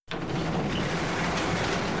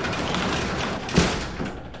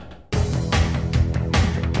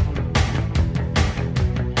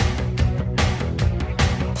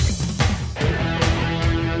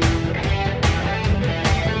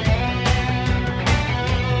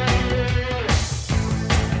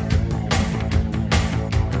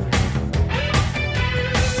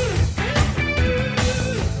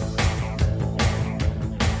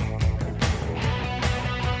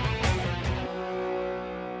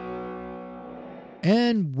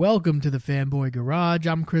And welcome to the Fanboy Garage.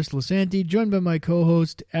 I'm Chris Lasanti, joined by my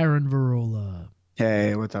co-host, Aaron Varola.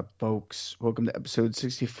 Hey, what's up, folks? Welcome to episode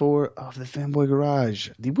 64 of the Fanboy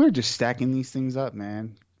Garage. We're just stacking these things up,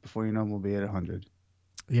 man. Before you know, we'll be at 100.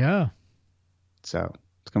 Yeah. So,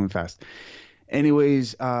 it's coming fast.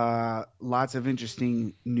 Anyways, lots of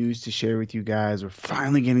interesting news to share with you guys. We're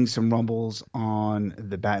finally getting some rumbles on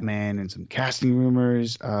the Batman and some casting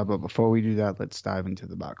rumors. But before we do that, let's dive into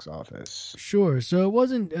the box office. Sure. So it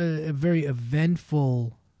wasn't a very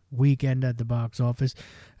eventful weekend at the box office.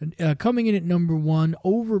 Coming in at number one,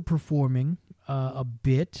 overperforming a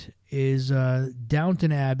bit, is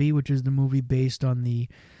Downton Abbey, which is the movie based on the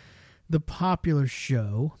popular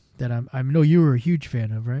show that I know you were a huge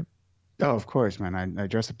fan of, right? Oh, of course, man. I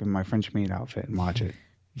dress up in my French maid outfit and watch it.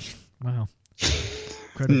 Wow.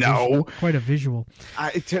 Quite a visual.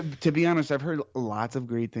 To be honest, I've heard lots of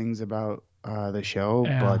great things about the show,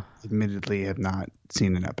 but admittedly have not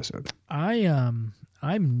seen an episode. I'm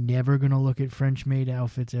never gonna look at French maid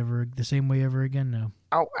outfits ever the same way ever again now.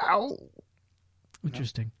 Ow.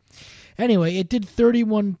 Interesting. Anyway, it did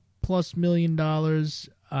 $31+ million,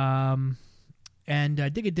 and I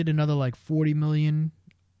think it did another like $40 million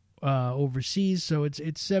overseas. So it's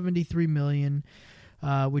 $73 million,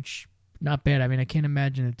 which not bad. I mean, I can't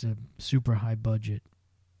imagine it's a super high budget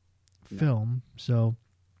film. So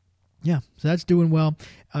yeah, so that's doing well.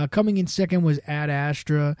 Coming in second was Ad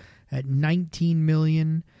Astra at $19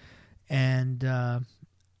 million, and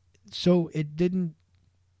so it didn't.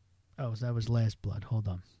 Oh, so that was Last Blood. Hold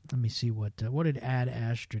on, let me see what did Ad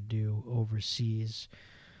Astra do overseas.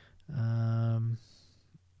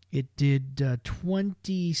 It did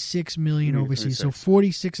 $26 million overseas, so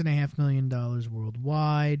 $46.5 million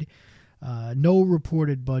worldwide. No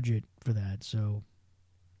reported budget for that, so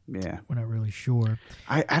yeah, we're not really sure.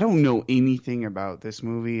 I don't know anything about this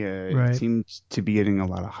movie. Right. It seems to be getting a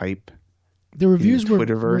lot of hype. The reviews were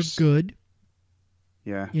good.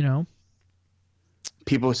 Yeah. You know,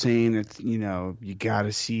 people saying it's, you got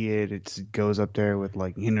to see it. It goes up there with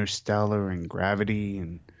like Interstellar and Gravity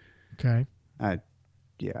and okay.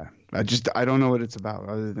 Yeah, I don't know what it's about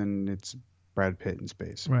other than it's Brad Pitt in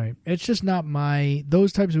space. Right. It's just not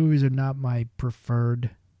those types of movies are not my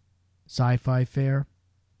preferred sci-fi fare.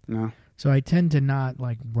 No. So I tend to not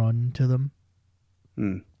like run to them.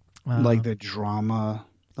 Like the drama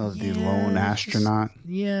of the lone astronaut.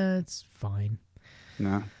 It's fine.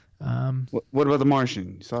 No. What about The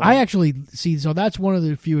Martian? You saw that? I actually see. So that's one of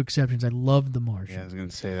the few exceptions. I love The Martian. Yeah, I was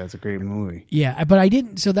gonna say that's a great movie. Yeah, but I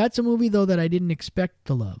didn't. So that's a movie though that I didn't expect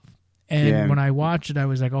to love. And when I watched it, I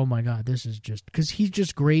was like, "Oh my god, this is just," because he's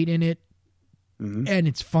just great in it, and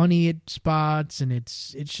it's funny at spots, and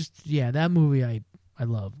it's just that movie I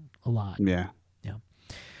love a lot. Yeah.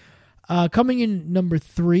 Coming in number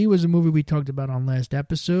 3 was a movie we talked about on last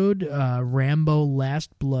episode, Rambo: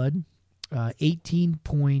 Last Blood.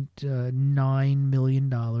 $18.9 million.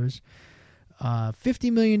 $50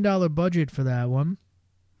 million budget for that one.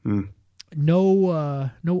 No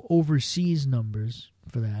overseas numbers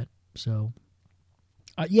for that. So,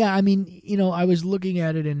 I mean, I was looking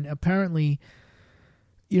at it, and apparently,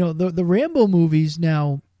 the Rambo movies,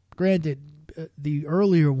 now, granted, the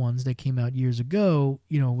earlier ones that came out years ago,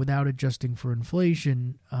 without adjusting for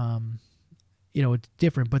inflation, it's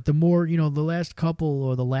different. But the more, the last couple,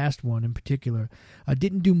 or the last one in particular,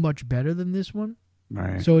 didn't do much better than this one.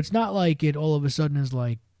 Right. So it's not like it all of a sudden is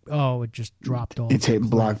like, oh, it just dropped off. It's hit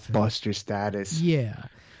blockbuster status. Yeah.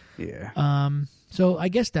 Yeah. So I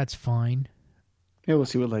guess that's fine. Yeah, we'll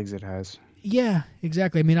see what legs it has. Yeah,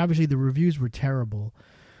 exactly. I mean, obviously the reviews were terrible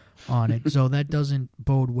on it, so that doesn't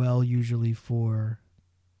bode well usually for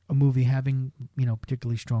a movie having,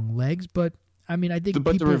 particularly strong legs. But I mean, I think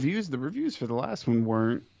the reviews for the last one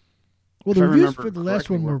weren't. Well, the reviews for the last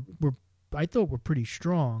one were I thought were pretty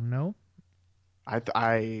strong. No,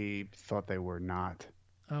 I thought they were not.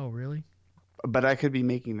 Oh, really? But I could be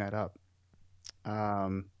making that up.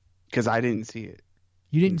 Because I didn't see it.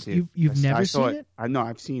 You didn't? You've never seen it? No,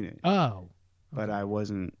 I've seen it. Oh, okay. But I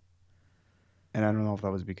wasn't, and I don't know if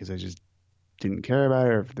that was because I just didn't care about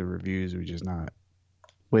it, or if the reviews were just not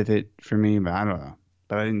with it for me. But I don't know.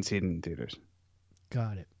 But I didn't see it in theaters.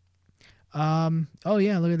 Got it. Oh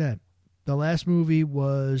yeah, look at that. The last movie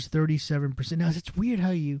was 37%. Now it's weird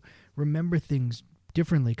how you remember things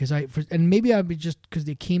differently, and maybe I just because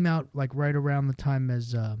they came out like right around the time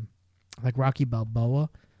as like Rocky Balboa,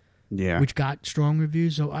 which got strong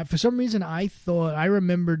reviews. So for some reason I thought I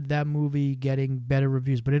remembered that movie getting better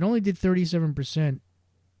reviews, but it only did 37%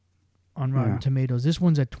 on Rotten Tomatoes. This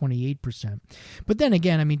one's at 28%. But then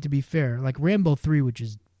again, I mean, to be fair, like Rambo 3, which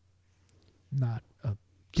is not a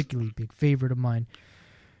particularly big favorite of mine.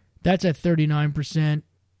 That's at 39%.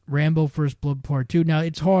 Rambo First Blood Part 2. Now,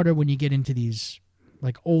 it's harder when you get into these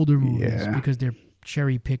like older movies because they're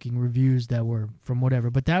cherry picking reviews that were from whatever.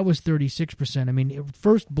 But that was 36%. I mean,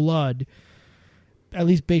 First Blood, at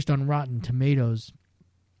least based on Rotten Tomatoes,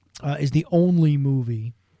 is the only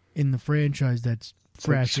movie in the franchise that's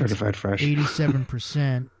fresh. Certified fresh.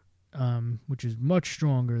 87%, which is much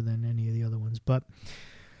stronger than any of the other ones. But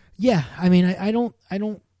yeah, I mean,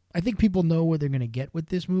 I think people know what they're going to get with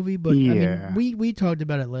this movie, but I mean, we talked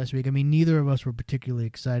about it last week. I mean, neither of us were particularly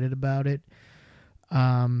excited about it.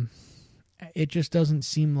 It just doesn't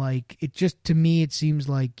seem like to me, it seems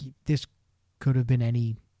like this could have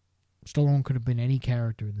been Stallone could have been any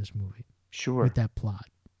character in this movie. Sure. With that plot.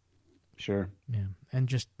 Sure. Yeah. And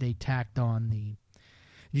just they tacked on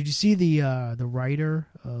did you see the writer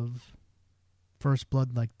of First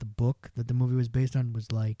Blood, like the book that the movie was based on,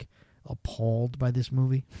 was like appalled by this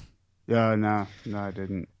movie? No, I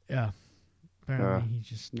didn't. Yeah. Apparently he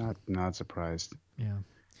just not surprised. Yeah.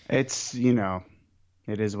 It's,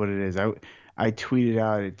 it is what it is. I tweeted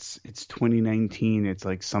out it's 2019. It's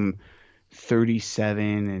like some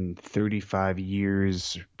 37 and 35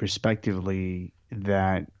 years respectively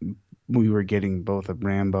that we were getting both a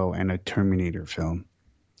Rambo and a Terminator film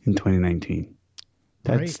in 2019.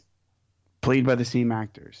 That's played by the same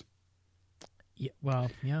actors. Yeah, well,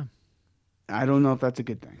 yeah. I don't know if that's a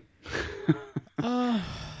good thing.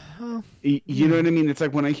 You know what I mean? It's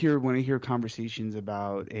like when I hear conversations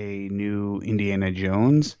about a new Indiana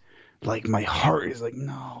Jones, like my heart is like,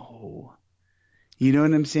 no. You know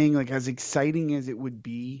what I'm saying? Like, as exciting as it would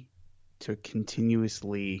be to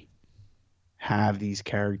continuously have these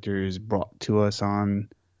characters brought to us on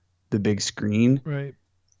the big screen, right?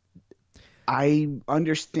 I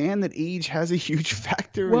understand that age has a huge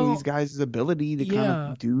factor in these guys' ability to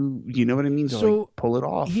kind of do, you know what I mean? To like pull it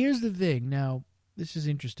off. Here's the thing. Now, this is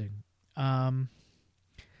interesting.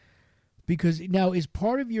 Because now, is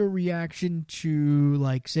part of your reaction to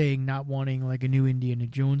like saying not wanting like a new Indiana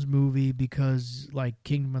Jones movie because like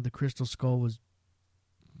Kingdom of the Crystal Skull was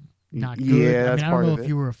not good? Yeah, I that's mean, I part don't know of if it.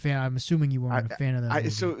 you were a fan. I'm assuming you weren't a fan of that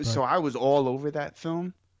movie. So I was all over that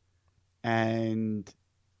film, and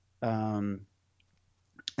then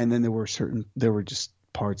there were just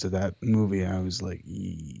parts of that movie I was like,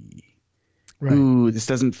 right. Ooh, this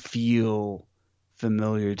doesn't feel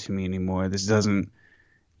familiar to me anymore. This doesn't,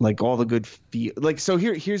 like, all the good feel. Like, so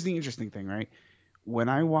here's the interesting thing, right? When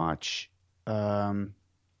I watch,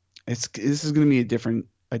 this is going to be a different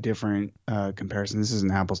comparison. This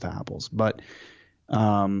isn't apples to apples, but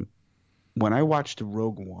when I watched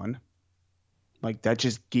Rogue One, like, that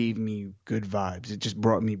just gave me good vibes. It just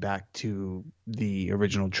brought me back to the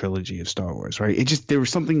original trilogy of Star Wars, right? There was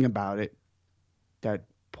something about it that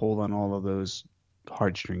pulled on all of those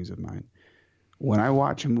heartstrings of mine. When I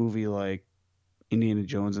watch a movie like Indiana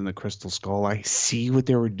Jones and the Crystal Skull, I see what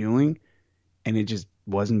they were doing, and it just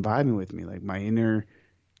wasn't vibing with me. Like, my inner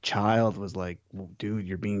child was like, well, dude,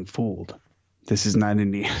 you're being fooled. This is not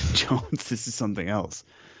Indiana Jones. This is something else.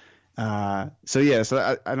 So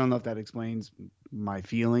I don't know if that explains my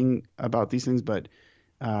feeling about these things, but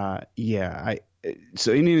so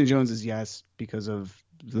Indiana Jones is yes because of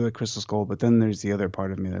the Crystal Skull, but then there's the other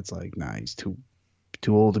part of me that's like, nah, he's too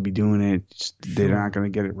old to be doing it. They're not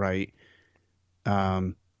going to get it right.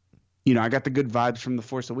 I got the good vibes from The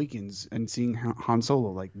Force Awakens and seeing Han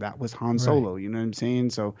Solo, like that was Han Solo. Right. You know what I'm saying?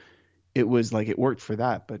 So it was like it worked for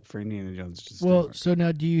that, but for Indiana Jones, it just didn't work. So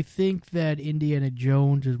now, do you think that Indiana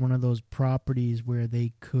Jones is one of those properties where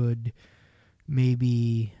they could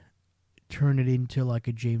maybe turn it into like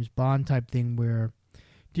a James Bond type thing where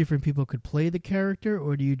different people could play the character,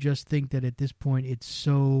 or do you just think that at this point it's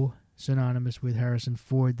so synonymous with Harrison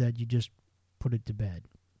Ford that you just put it to bed?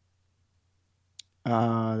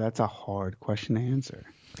 That's a hard question to answer.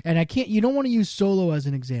 And you don't want to use Solo as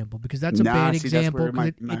an example because that's a bad example.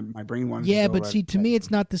 That's where my brain wants to go. But see, to me, it's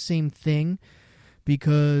not the same thing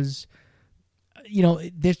because, you're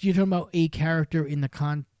talking about a character in the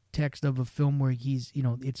context of a film where he's,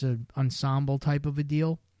 it's an ensemble type of a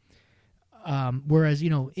deal. Whereas,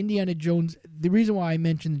 Indiana Jones, the reason why I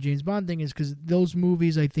mentioned the James Bond thing is because those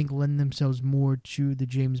movies, I think, lend themselves more to the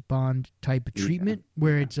James Bond type of treatment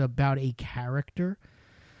where it's about a character.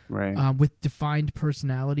 Right. With defined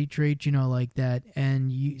personality traits, like that.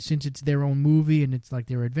 And since it's their own movie and it's like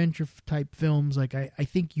their adventure type films, like I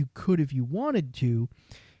think you could, if you wanted to,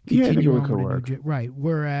 continue on with right.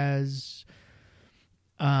 Whereas,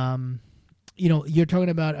 you're talking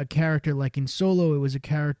about a character like in Solo, it was a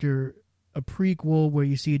prequel where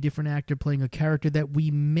you see a different actor playing a character that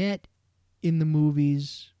we met in the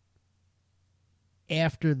movies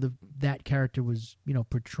after that character was,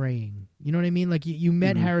 portraying. You know what I mean? Like you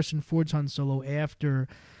met Harrison Ford's Han Solo after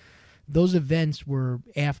those events were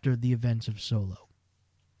after the events of Solo.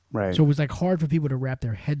 Right. So it was like hard for people to wrap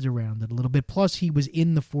their heads around it a little bit. Plus, he was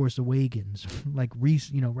in The Force Awakens, like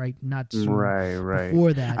right, not soon right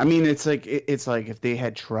before that. I mean, it's like if they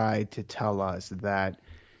had tried to tell us that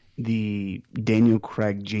the Daniel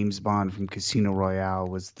Craig James Bond from Casino Royale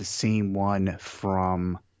was the same one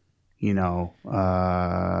from, Dr.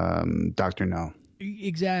 No.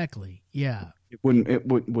 Exactly. Yeah. It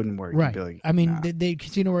wouldn't work. Right. Like, I mean, nah. the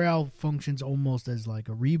Casino Royale functions almost as like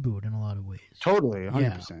a reboot in a lot of ways. Totally,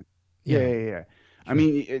 100%. Yeah. Sure. I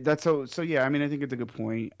mean, that's so yeah. I mean, I think it's a good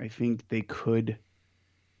point. I think they could,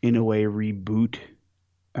 in a way, reboot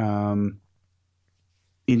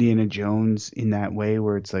Indiana Jones in that way,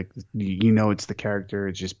 where it's like it's the character,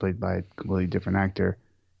 it's just played by a completely different actor,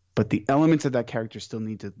 but the elements of that character still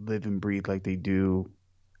need to live and breathe like they do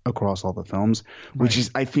across all the films, which is,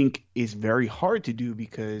 I think, is very hard to do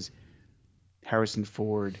because Harrison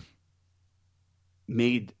Ford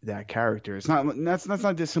made that character. That's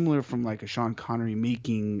not dissimilar from like a Sean Connery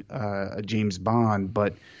making a James Bond,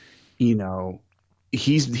 but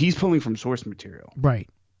he's pulling from source material, right?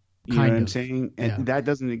 You know what I'm saying? And that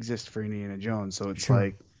doesn't exist for Indiana Jones, so it's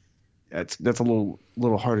like that's a little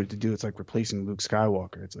harder to do. It's like replacing Luke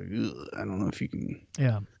Skywalker. It's like, ugh, I don't know if you can.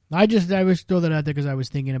 Yeah. I was throw that out there because I was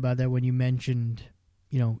thinking about that when you mentioned,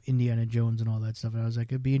 Indiana Jones and all that stuff. And I was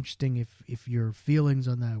like, it'd be interesting if your feelings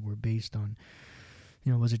on that were based on,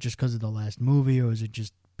 was it just because of the last movie, or was it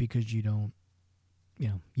just because you don't,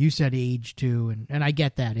 you said age too, and I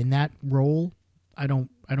get that in that role. I don't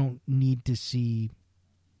need to see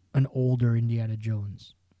an older Indiana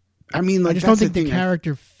Jones. I mean, like, I just don't think the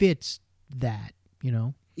character fits that.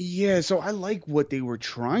 Yeah, so I like what they were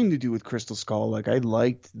trying to do with Crystal Skull. Like, I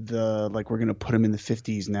liked we're going to put him in the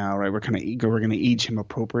 50s now, right? We're going to age him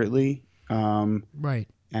appropriately. Right.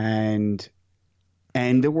 And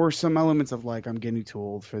there were some elements of like, I'm getting too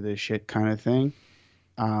old for this shit kind of thing.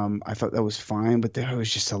 I thought that was fine, but there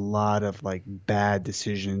was just a lot of like bad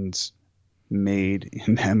decisions made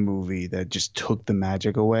in that movie that just took the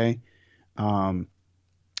magic away.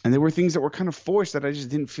 And there were things that were kind of forced that I just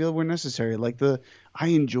didn't feel were necessary. Like I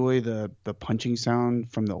enjoy the punching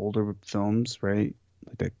sound from the older films, right?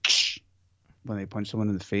 Like the when they punch someone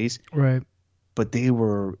in the face. Right. But it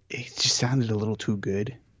just sounded a little too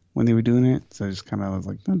good when they were doing it. So I just kind of was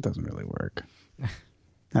like, that doesn't really work. I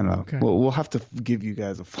don't know. Okay. We'll have to give you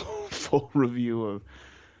guys a full review of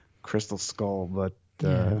Crystal Skull, but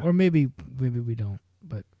or maybe we don't.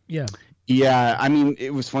 But yeah. Yeah, I mean,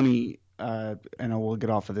 it was funny. And I will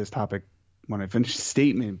get off of this topic when I finish the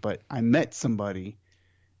statement, but I met somebody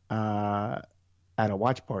at a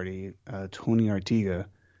watch party, Tony Artiga,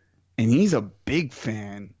 and he's a big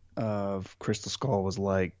fan of Crystal Skull. Was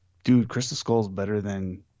like, dude, Crystal Skull's better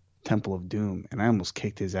than Temple of Doom, and I almost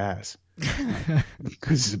kicked his ass because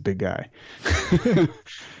he's a big guy.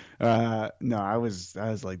 No, I was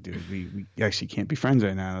like, dude, we actually can't be friends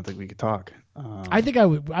right now. I don't think we could talk. I think I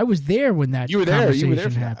was there when that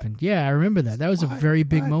conversation happened. Yeah, I remember that. That was a very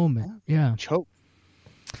big moment. Yeah. Choke.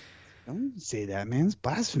 Don't say that, man. It's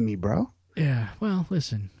blasphemy, bro. Yeah. Well,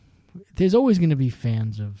 listen, there's always going to be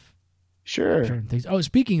fans of certain things. Oh,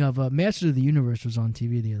 speaking of, Masters of the Universe was on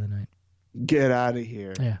TV the other night. Get out of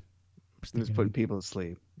here. Yeah. Just putting people to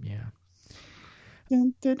sleep. Yeah.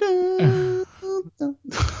 Dun, dun, dun, dun.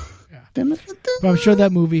 Yeah. But I'm sure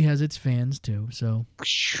that movie has its fans too. So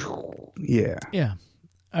yeah.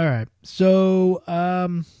 All right. So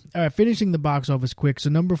finishing the box office quick. So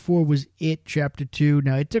number 4 was It Chapter 2.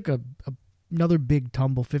 Now it took another big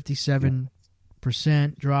tumble, 57%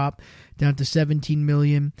 drop down to 17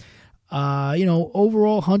 million.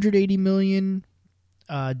 Overall 180 million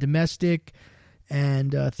domestic.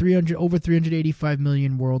 And over 385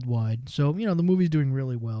 million worldwide. So, the movie's doing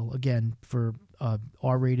really well, again, for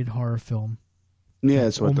R-rated horror film. Yeah,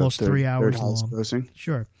 it's almost 3 hours long. Grossing.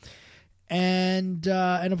 Sure. And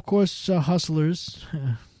of course, Hustlers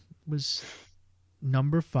was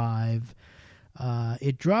number 5.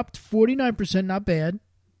 It dropped 49%, not bad,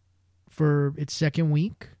 for its second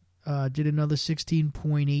week. Did another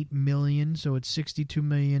 16.8 million, so it's 62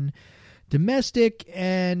 million domestic,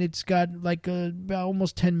 and it's got like about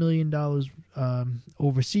almost $10 million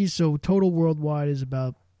overseas. So total worldwide is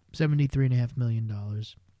about $73.5 million,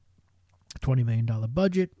 $20 million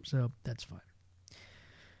budget. So that's fine.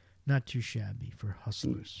 Not too shabby for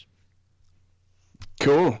Hustlers.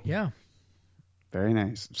 Cool. Yeah. Very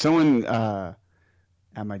nice. Someone at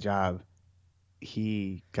my job,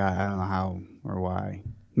 he got, I don't know how or why,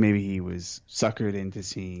 maybe he was suckered into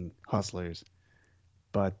seeing Hustlers.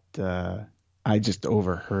 but I just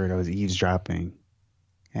overheard. I was eavesdropping,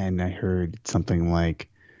 and I heard something like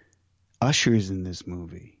Usher's in this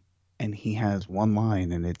movie, and he has one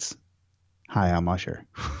line, and it's "Hi, I'm Usher."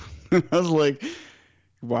 I was like,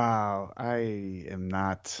 "Wow, I am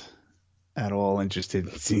not at all interested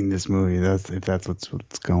in seeing this movie." If that's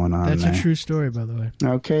what's going on. That's there. a true story, by the way.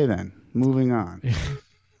 Okay, then moving on.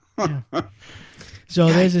 Yeah. So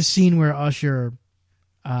there's a scene where Usher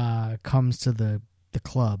comes to the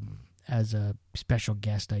club as a special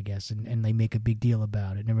guest, I guess, and they make a big deal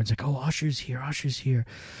about it. And everyone's like, "Oh, Usher's here, Usher's here."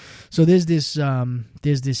 So there's this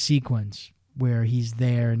sequence where he's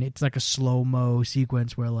there, and it's like a slow-mo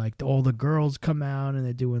sequence where like all the girls come out and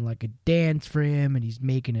they're doing like a dance for him, and he's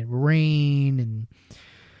making it rain, and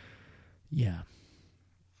yeah.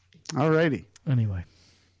 Alrighty. Anyway.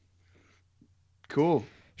 Cool.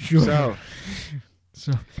 Sure.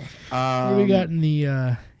 So what do we got in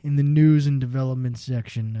the news and development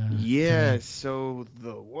section? Yeah, today? so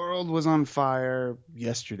the world was on fire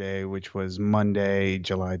yesterday, which was Monday,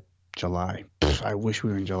 July. I wish we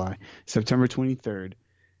were in July. September 23rd.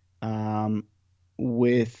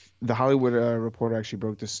 With the Hollywood Reporter actually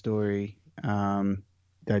broke the story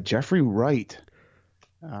that Jeffrey Wright,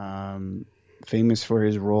 famous for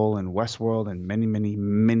his role in Westworld and many, many,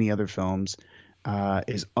 many other films,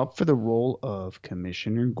 is up for the role of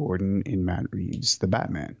Commissioner Gordon in Matt Reeves' The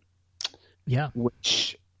Batman. Yeah.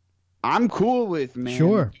 Which I'm cool with, man.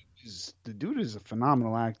 Sure. The dude is a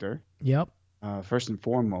phenomenal actor. Yep. First and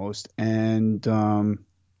foremost, and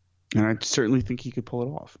I certainly think he could pull it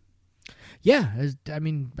off. Yeah, I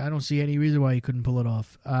mean, I don't see any reason why he couldn't pull it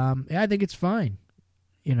off. I think it's fine.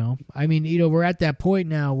 I mean, we're at that point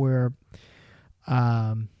now where,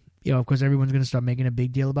 of course, everyone's going to start making a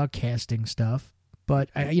big deal about casting stuff.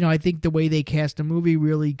 But I think the way they cast a movie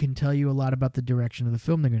really can tell you a lot about the direction of the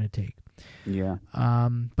film they're going to take. Yeah.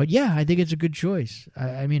 But yeah, I think it's a good choice.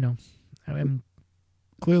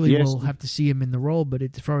 Clearly we'll have to see him in the role, but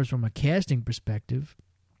as far as from a casting perspective,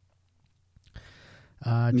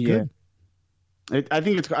 it's good. I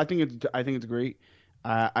think it's great.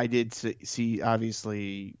 I did see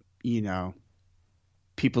obviously,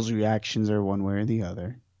 people's reactions are one way or the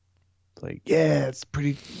other. It's like, yeah, it's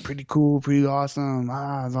pretty cool, pretty awesome.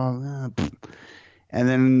 It's awesome. And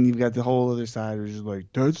then you've got the whole other side, which is like,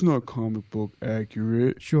 that's not comic book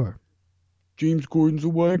accurate. Sure. James Gordon's a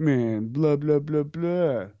white man. Blah blah blah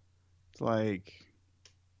blah. It's like,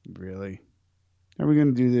 really? Are we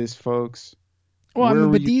gonna do this, folks?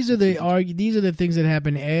 Well, but these are the things that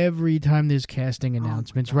happen every time there's casting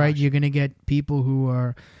announcements, right? You're going to get people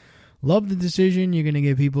who love the decision. You're going to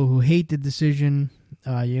get people who hate the decision.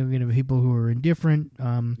 You're going to have people who are indifferent.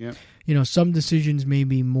 Yep. Some decisions may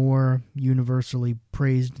be more universally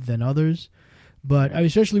praised than others. But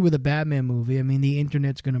especially with a Batman movie, I mean, the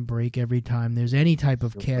internet's going to break every time there's any type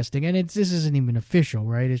of casting, and this isn't even official,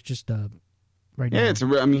 right? It's just right now. Yeah,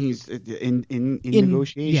 he's in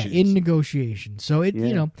negotiations. Yeah, in negotiations. So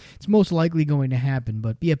it's most likely going to happen.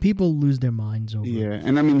 But yeah, people lose their minds over. Yeah,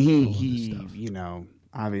 and I mean he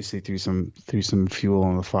obviously threw some fuel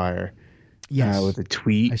on the fire. Yes, with a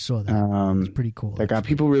tweet. I saw that. It's pretty cool. That got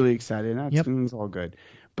people really excited. It's all good.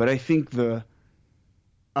 But I think the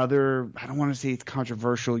other, I don't want to say it's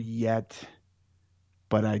controversial yet,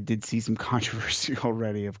 but I did see some controversy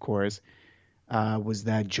already, of course, was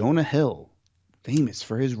that Jonah Hill, famous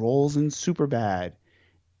for his roles in Superbad,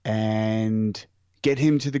 and Get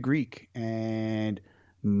Him to the Greek, and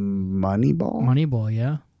Moneyball. Moneyball,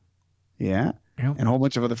 yeah. Yeah. Yep. And a whole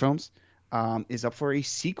bunch of other films, is up for a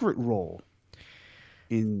secret role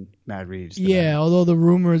in Matt Reeves. Yeah, although the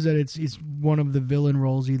rumor is that it's one of the villain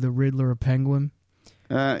roles, either Riddler or Penguin.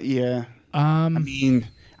 Yeah. I mean,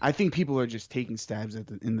 I think people are just taking stabs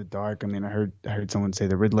in the dark. I mean, I heard someone say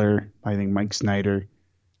the Riddler. I think Mike Snyder,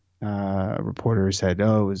 a reporter, said,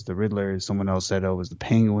 "Oh, it was the Riddler." Someone else said, "Oh, it was the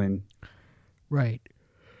Penguin." Right.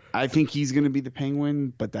 I think he's going to be the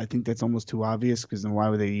Penguin, but I think that's almost too obvious because then why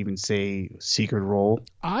would they even say secret role?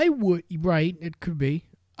 Right, it could be.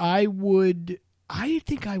 I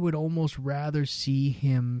think I would almost rather see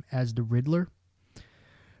him as the Riddler.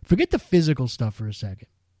 Forget the physical stuff for a second,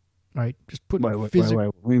 right? Just put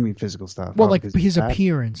physical. What do you mean physical stuff? Well, like his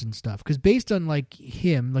appearance and stuff. Because based on like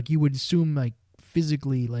him, like you would assume like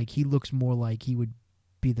physically, like he looks more like he would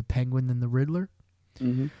be the Penguin than the Riddler.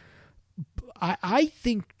 Mm-hmm. I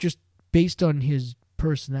think just based on his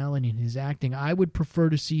personality and his acting, I would prefer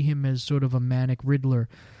to see him as sort of a manic Riddler.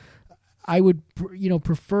 I would,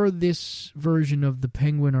 prefer this version of the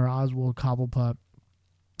Penguin or Oswald Cobblepot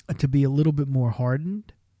to be a little bit more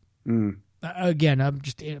hardened. Mm. Again,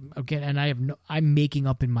 and I'm making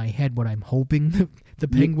up in my head what I'm hoping the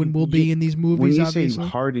Penguin will be in these movies. When you obviously. say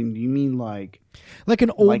hardened, you mean like an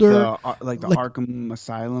older, like the Arkham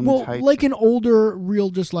Asylum type, like an older, real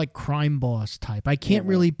just like crime boss type. I can't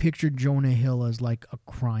really picture Jonah Hill as like a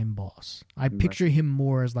crime boss. I picture him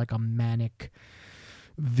more as like a manic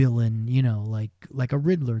villain, like a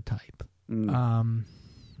Riddler type.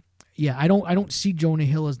 Yeah, I don't see Jonah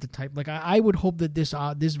Hill as the type. Like I would hope that this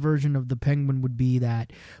version of the Penguin would be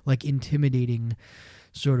that like intimidating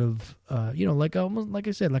sort of like almost like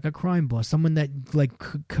I said, like a crime boss, someone that like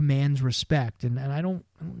commands respect, and I don't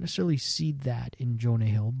necessarily see that in Jonah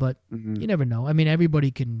Hill, but you never know. I mean, everybody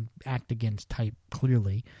can act against type,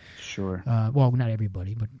 clearly. Sure. Well, not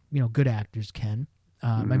everybody, but good actors can.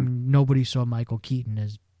 I mean, nobody saw Michael Keaton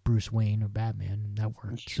as Bruce Wayne or Batman, and that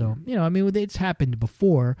worked. So I mean, it's happened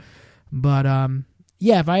before, but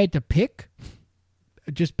if I had to pick,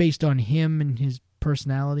 just based on him and his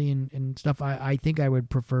personality and stuff, I think I would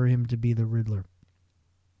prefer him to be the Riddler.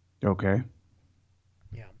 Okay.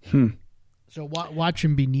 Yeah. So watch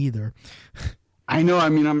him be neither. I know. I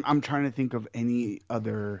mean, I'm trying to think of any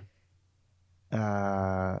other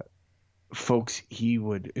villains he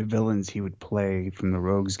would play from the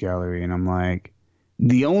Rogues Gallery, and I'm like,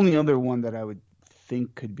 the only other one that I would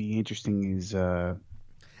think could be interesting is and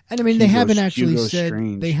I mean, they haven't actually said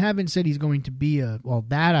Strange. They haven't said he's going to be Hugo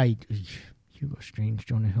Strange,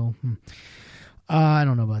 Jonah Hill. I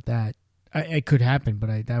don't know about that. It could happen, but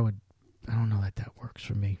I don't know that works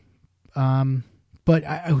for me.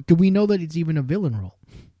 But do we know that it's even a villain role?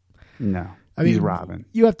 No. I mean, he's Robin.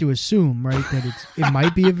 You have to assume, right, that it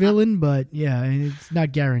might be a villain, but yeah, it's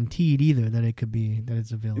not guaranteed either that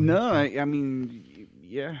it's a villain. No, I mean,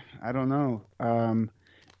 yeah, I don't know.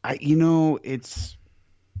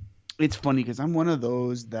 It's funny because I'm one of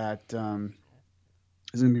those that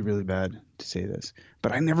it's gonna be really bad to say this,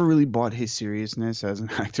 but I never really bought his seriousness as an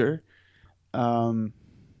actor,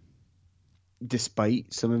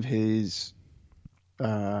 despite some of his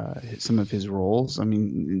roles. I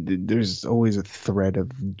mean, there's always a thread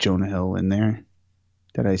of Jonah Hill in there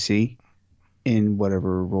that I see in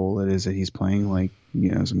whatever role it is that he's playing, like,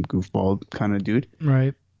 some goofball kind of dude.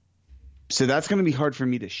 Right. So that's going to be hard for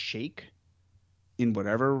me to shake in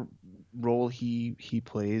whatever role he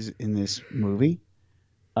plays in this movie.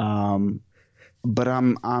 But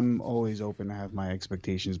I'm always open to have my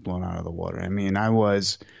expectations blown out of the water. I mean, I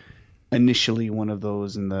was initially one of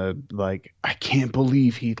those in the, like, I can't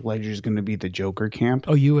believe Heath Ledger's going to be the Joker camp.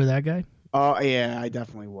 Oh, you were that guy? Oh, yeah, I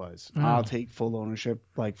definitely was. Oh. I'll take full ownership,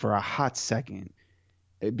 like, for a hot second,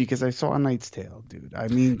 because I saw A Knight's Tale, dude. I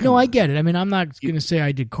mean, no, I get it. I mean, I'm not going to say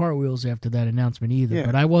I did cartwheels after that announcement either,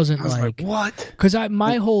 but I wasn't I was like what? Because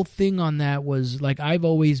my whole thing on that was, like, I've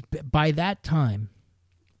always, by that time,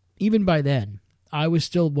 even by then, I was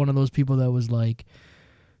still one of those people that was like,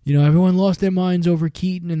 everyone lost their minds over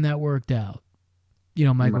Keaton, and that worked out.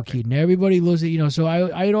 Michael Keaton. Everybody lost it. So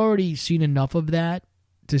I had already seen enough of that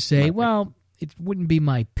to say, well, it wouldn't be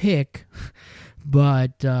my pick,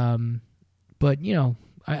 but I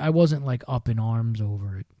wasn't like up in arms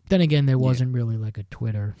over it. Then again, there wasn't really like a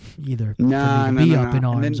Twitter either for me to be up in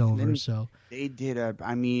arms over. So they did for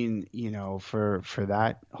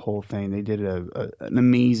that whole thing, they did an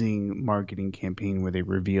amazing marketing campaign where they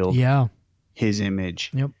revealed his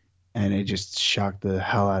image. Yep. And it just shocked the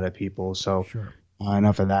hell out of people. So sure.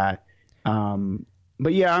 Enough of that.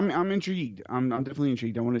 But yeah, I'm intrigued. I'm definitely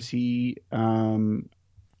intrigued. I want to see,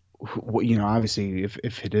 obviously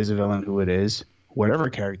if it is a villain, who it is, whatever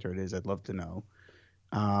character it is, I'd love to know.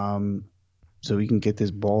 So we can get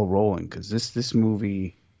this ball rolling, because this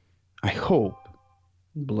movie, I hope,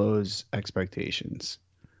 blows expectations.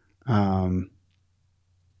 So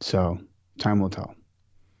time will tell.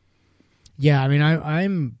 Yeah, I mean,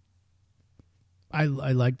 I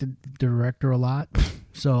like the director a lot,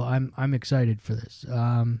 so I'm excited for this.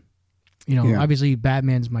 Obviously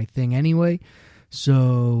Batman's my thing anyway,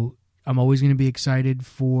 so I'm always going to be excited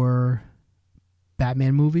for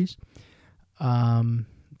Batman movies.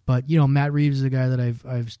 But Matt Reeves is a guy that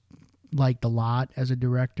I've liked a lot as a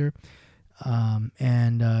director. I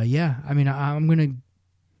mean, I'm going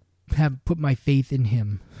to put my faith in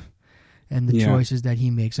him and the choices that he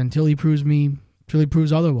makes until he proves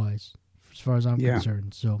otherwise, as far as I'm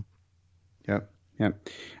concerned. So, yep.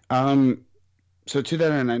 So to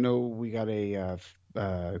that end, I know we got a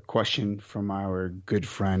question from our good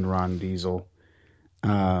friend Ron Diesel,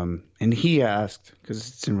 and he asked, because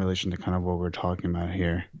it's in relation to kind of what we're talking about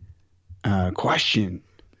here. Question: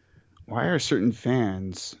 why are certain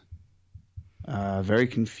fans very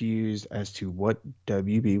confused as to what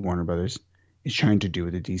WB Warner Brothers is trying to do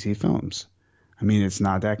with the DC films. I mean, it's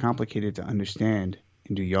not that complicated to understand.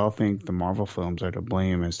 And do y'all think the Marvel films are to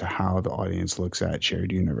blame as to how the audience looks at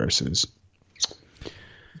shared universes?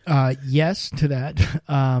 Yes to that.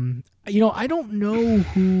 I don't know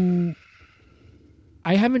who.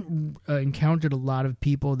 I haven't encountered a lot of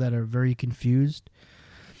people that are very confused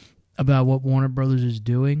about what Warner Brothers is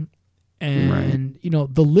doing. And,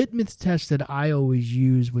 the litmus test that I always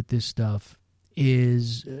use with this stuff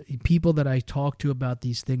is people that I talk to about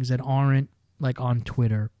these things that aren't like on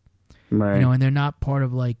Twitter. Right. And they're not part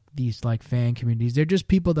of like these like fan communities. They're just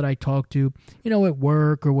people that I talk to, at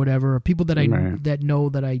work or whatever, or people that that know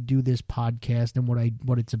that I do this podcast and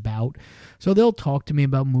what it's about. So they'll talk to me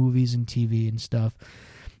about movies and TV and stuff.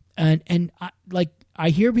 And I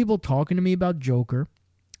hear people talking to me about Joker,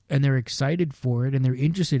 and they're excited for it and they're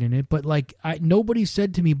interested in it, but like nobody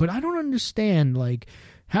said to me, but I don't understand, like,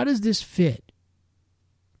 how does this fit?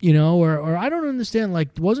 Or I don't understand, like,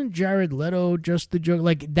 wasn't Jared Leto just the Joker?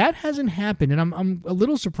 Like, that hasn't happened, and I'm a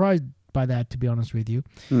little surprised by that, to be honest with you.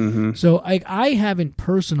 Mm-hmm. So I haven't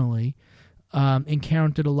personally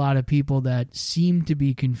encountered a lot of people that seem to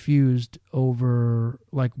be confused over,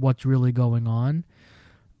 like, what's really going on.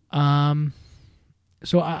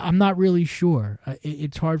 So I'm not really sure.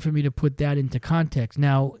 It's hard for me to put that into context.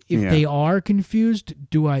 Now, if they are confused,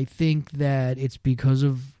 do I think that it's because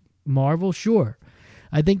of Marvel? Sure.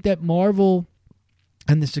 I think that Marvel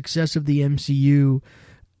and the success of the MCU,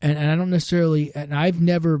 and I don't necessarily, and I've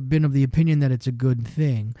never been of the opinion that it's a good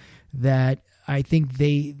thing, that I think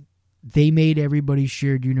they made everybody's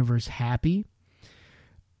shared universe happy.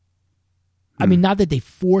 I mean, not that they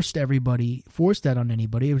forced that on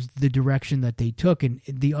anybody. It was the direction that they took, and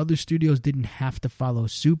the other studios didn't have to follow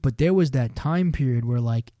suit, but there was that time period where,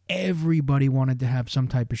 like, everybody wanted to have some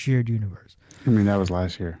type of shared universe. I mean, that was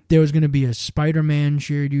last year. There was going to be a Spider-Man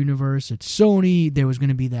shared universe at Sony. There was going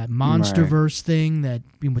to be that MonsterVerse thing that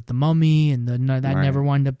with the Mummy, and that never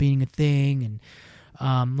wound up being a thing. And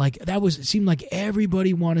it seemed like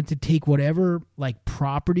everybody wanted to take whatever like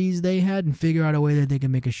properties they had and figure out a way that they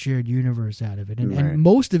can make a shared universe out of it. And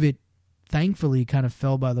most of it, thankfully, kind of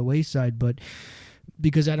fell by the wayside, but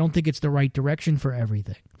because I don't think it's the right direction for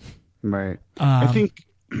everything. Right. I think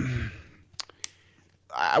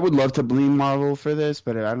I would love to blame Marvel for this,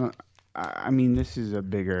 but I don't. I mean, this is a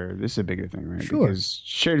bigger thing, right? Sure. Because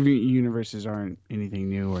shared universes aren't anything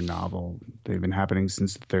new or novel. They've been happening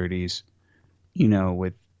since the 30s.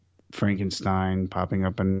 With Frankenstein popping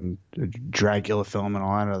up in the Dracula film and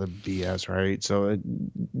all that other BS, right? So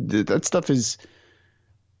that stuff is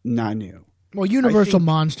not new. Well, Universal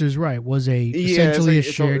Monsters, right, was essentially a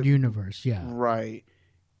shared universe, yeah. Right.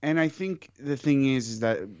 And I think the thing is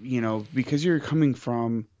that, because you're coming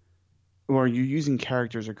from, or you're using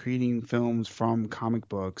characters or creating films from comic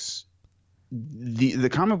books, the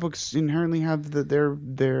comic books inherently have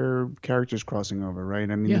their characters crossing over,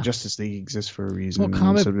 right? I mean, the Justice League exists for a reason.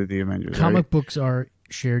 Well, so do the Avengers. Comic books are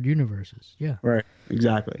shared universes, yeah. Right,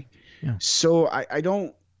 exactly. Yeah. So I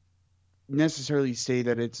don't necessarily say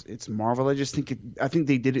that it's Marvel. I just think I think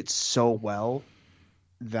they did it so well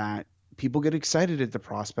that people get excited at the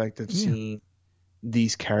prospect of seeing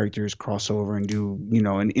these characters cross over and do,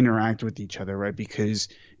 and interact with each other, right? Because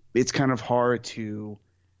it's kind of hard to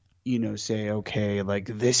say, okay, like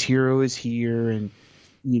this hero is here and,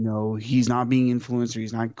 he's not being influenced or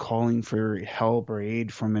he's not calling for help or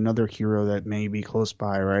aid from another hero that may be close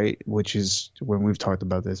by, right? Which is, when we've talked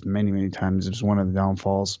about this many, many times, it's one of the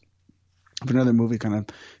downfalls of another movie kind of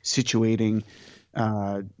situating,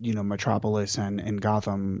 Metropolis and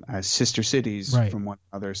Gotham as sister cities from one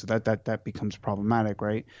another. So that becomes problematic,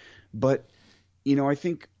 right? But, I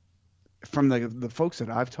think from the folks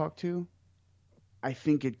that I've talked to, I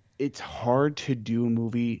think it's hard to do a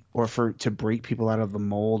movie or to break people out of the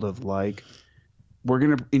mold of like, we're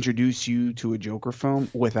going to introduce you to a Joker film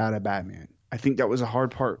without a Batman. I think that was a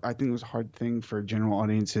hard part. I think it was a hard thing for general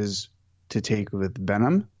audiences to take with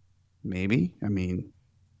Venom. Maybe. I mean,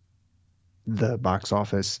 the box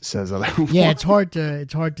office says otherwise. Yeah, it's hard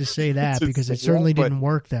to say that because it certainly didn't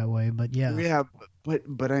work that way, but yeah. Yeah,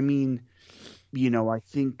 but I mean, I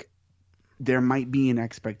think there might be an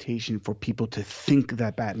expectation for people to think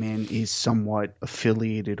that Batman is somewhat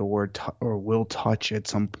affiliated or will touch at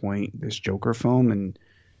some point this Joker film, and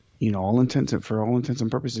for all intents and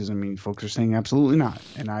purposes, I mean, folks are saying absolutely not,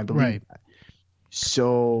 and I believe that.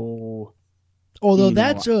 So, although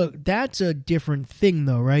that's a different thing,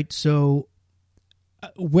 though, right? So,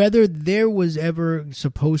 whether there was ever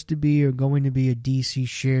supposed to be or going to be a DC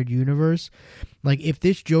shared universe, like if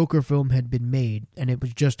this Joker film had been made and it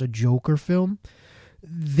was just a Joker film,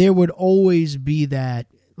 there would always be that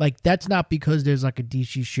like that's not because there's like a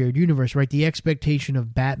DC shared universe, right? The expectation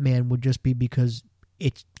of Batman would just be because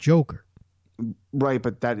it's Joker. Right,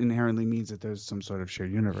 but that inherently means that there's some sort of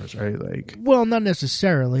shared universe, right? Like, well, not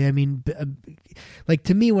necessarily. I mean, like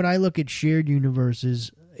to me, when I look at shared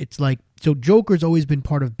universes, it's like, so Joker's always been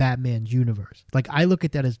part of Batman's universe. Like I look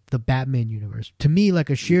at that as the Batman universe. To me,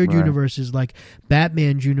 like a shared universe is like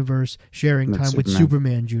Batman's universe sharing time with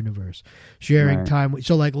Superman's universe, sharing time with,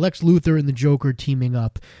 so like Lex Luthor and the Joker teaming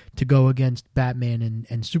up to go against Batman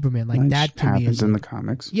and Superman. Like that to me is in like, the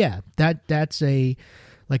comics. Yeah, that's a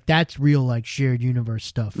like that's real like shared universe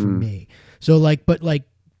stuff for me. So like, but like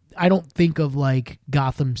I don't think of like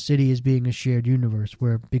Gotham City as being a shared universe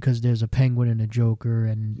where because there's a Penguin and a Joker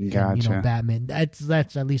and you know Batman. That's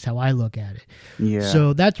at least how I look at it. Yeah.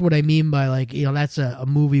 So that's what I mean by like, you know, that's a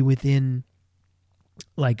movie within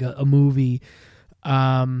like a movie.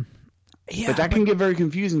 Yeah, but that can get very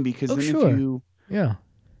confusing because then if you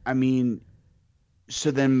I mean,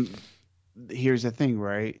 so then here's the thing,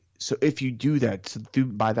 right? So if you do that, so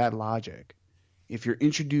by that logic, if you're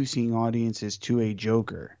introducing audiences to a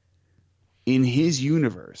Joker, in his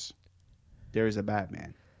universe, there is a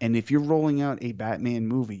Batman. And if you're rolling out a Batman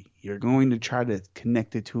movie, you're going to try to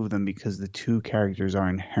connect the two of them because the two characters are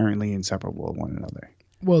inherently inseparable of one another.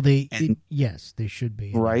 Well, yes, they should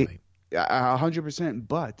be. Right? 100%.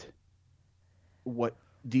 But what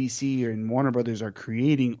DC and Warner Brothers are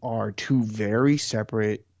creating are two very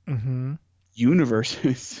separate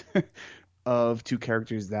universes of two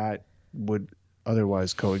characters that would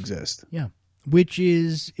otherwise coexist. Yeah. Which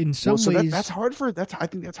is in some ways I think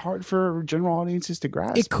that's hard for general audiences to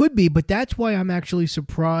grasp. It could be, but that's why I'm actually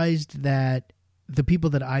surprised that the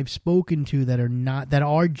people that I've spoken to that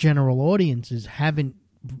are general audiences haven't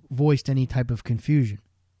voiced any type of confusion.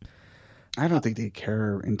 I don't think they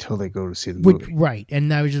care until they go to see the movie. Right.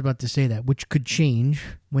 And I was just about to say that, which could change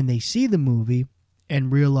when they see the movie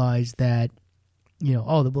and realize that, you know,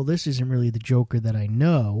 oh, well, this isn't really the Joker that I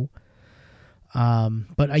know.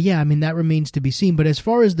 But yeah, I mean, that remains to be seen. But as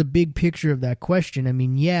far as the big picture of that question, I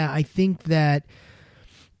mean, yeah, I think that,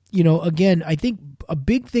 you know, again, I think a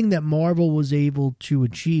big thing that Marvel was able to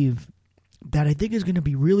achieve that I think is going to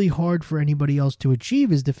be really hard for anybody else to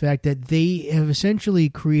achieve is the fact that they have essentially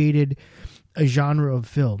created a genre of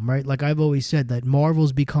film, right? Like I've always said that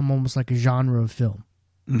Marvel's become almost like a genre of film.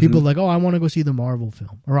 People are like, oh, I want to go see the Marvel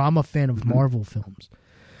film, or I'm a fan of Marvel films.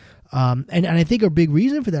 And I think a big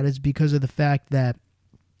reason for that is because of the fact that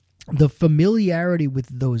the familiarity with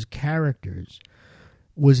those characters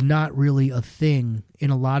was not really a thing in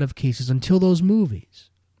a lot of cases until those movies.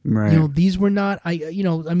 Right. You know, these were not, I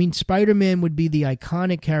mean, Spider-Man would be the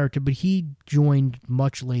iconic character, but he joined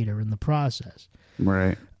much later in the process.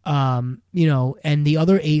 Right. You know, and the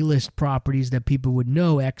other A-list properties that people would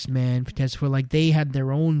know, X-Men, Fantastic Four, like they had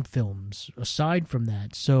their own films aside from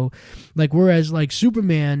that. So, like, whereas like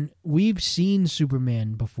Superman, we've seen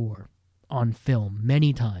Superman before on film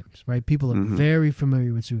many times, right? People are very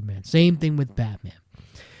familiar with Superman. Same thing with Batman.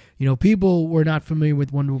 You know, people were not familiar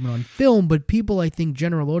with Wonder Woman on film, but people, I think,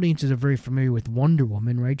 general audiences are very familiar with Wonder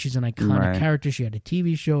Woman, right? She's an iconic character. She had a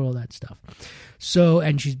TV show, all that stuff. So,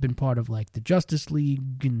 and she's been part of, like, the Justice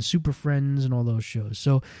League and Super Friends and all those shows.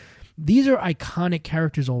 So, these are iconic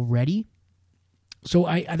characters already. So,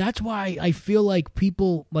 that's why I feel like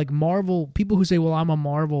people, like Marvel, people who say, well, I'm a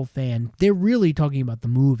Marvel fan, they're really talking about the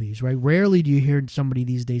movies, right? Rarely do you hear somebody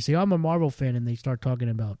these days say, oh, I'm a Marvel fan, and they start talking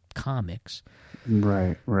about comics.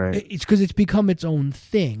 Right. It's because it's become its own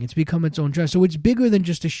thing. It's become its own genre. So it's bigger than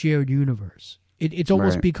just a shared universe. It's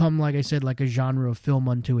almost become, like I said, like a genre of film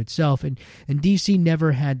unto itself. And DC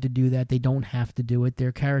never had to do that. They don't have to do it.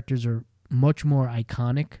 Their characters are much more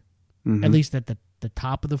iconic, at least at the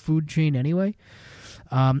top of the food chain anyway.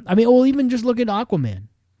 I mean, well, even just look at Aquaman,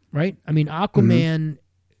 right? I mean, Aquaman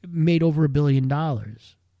made over $1 billion.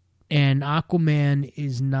 And Aquaman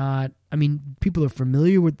is not, I mean, people are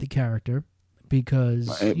familiar with the character.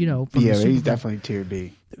 Because, you know... he's definitely tier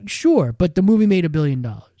B. Sure, but the movie made $1 billion.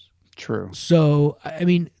 True. So, I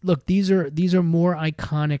mean, look, these are more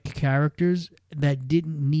iconic characters that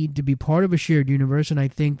didn't need to be part of a shared universe, and I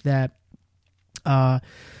think that... I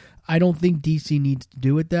don't think DC needs to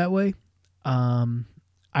do it that way.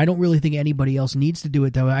 I don't really think anybody else needs to do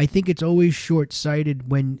it that way. I think it's always short-sighted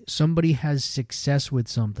when somebody has success with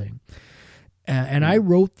something. And I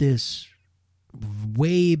wrote this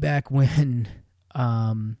way back when...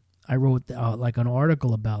 I wrote like an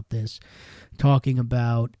article about this, talking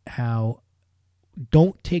about how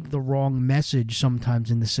don't take the wrong message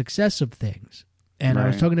sometimes in the success of things. And I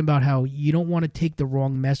was talking about how you don't want to take the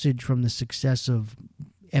wrong message from the success of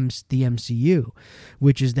the MCU,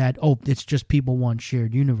 which is that it's just people want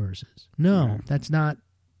shared universes. No, that's not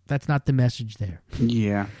the message there.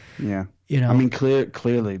 Yeah. I mean,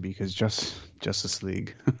 clearly because Justice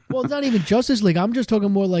League. Well, it's not even Justice League. I'm just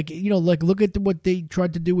talking more like look at what they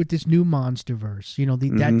tried to do with this new MonsterVerse.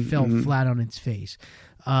 That fell flat on its face.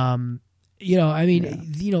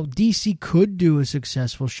 DC could do a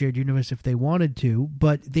successful shared universe if they wanted to,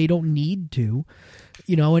 but they don't need to.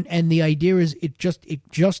 And the idea is it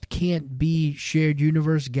just can't be shared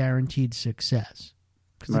universe guaranteed success,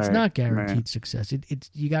 because it's not guaranteed success. It's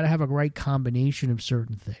you got to have a right combination of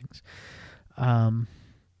certain things. I'm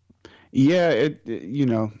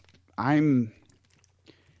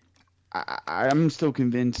still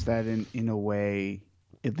convinced that in a way,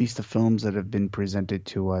 at least the films that have been presented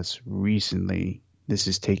to us recently, this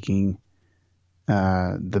is taking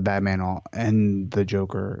the Batman and the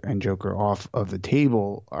Joker off of the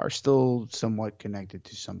table, are still somewhat connected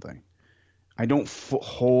to something. I don't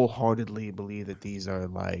wholeheartedly believe that these are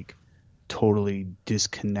like totally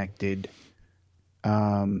disconnected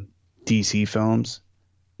DC films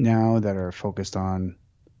now that are focused on,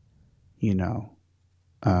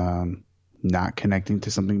 not connecting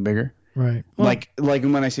to something bigger. Right. Well, like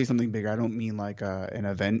when I say something bigger, I don't mean like an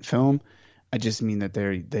event film. I just mean that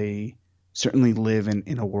they certainly live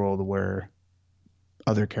in a world where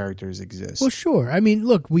other characters exist. Well, sure. I mean,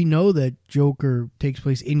 look, we know that Joker takes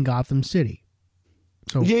place in Gotham City.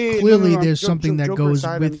 So clearly there's something that goes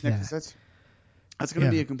with that. That's going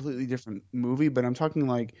to be a completely different movie, but I'm talking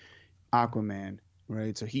like Aquaman,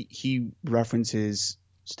 right? So he references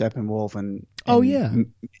Steppenwolf and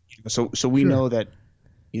so we know that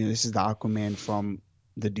this is the Aquaman from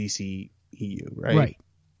the DCEU, right? Right.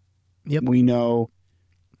 Yep. We know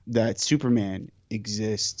that Superman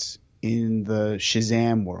exists in the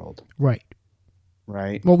Shazam world. Right.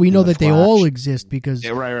 Right. Well, we know that they all exist because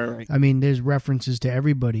right. I mean, there's references to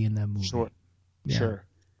everybody in that movie. Sure.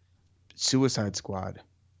 Suicide Squad.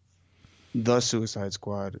 The Suicide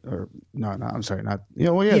Squad, or no, I'm sorry, not the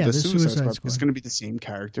Suicide Squad. It's going to be the same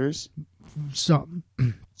characters. Some.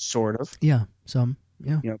 Sort of. Yeah. Some.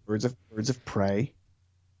 Yeah. Birds of Prey.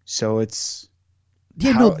 So it's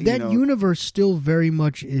that universe still very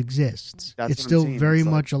much exists. It's still very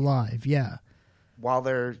much alive. Yeah. While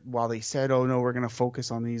they said, "Oh no, we're going to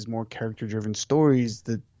focus on these more character-driven stories,"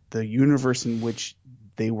 the universe in which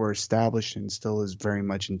they were established in still is very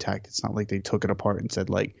much intact. It's not like they took it apart and said,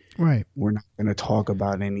 like, right, we're not going to talk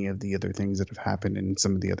about any of the other things that have happened in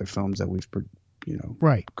some of the other films that we've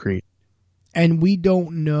created. And we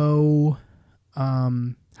don't know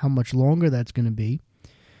how much longer that's going to be.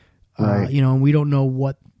 Right. And we don't know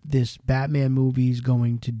what this Batman movie is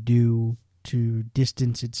going to do to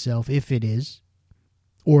distance itself, if it is,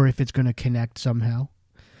 or if it's going to connect somehow.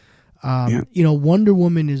 Wonder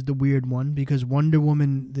Woman is the weird one because Wonder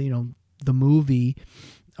Woman, the movie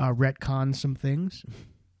retcons some things,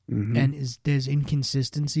 and there's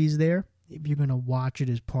inconsistencies there. If you're going to watch it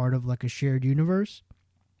as part of like a shared universe,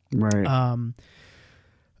 right?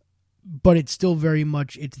 But it's still very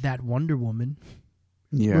much it's that Wonder Woman,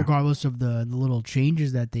 regardless of the little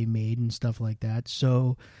changes that they made and stuff like that.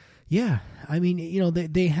 So, yeah, I mean,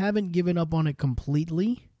 they haven't given up on it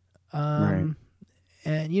completely. Right.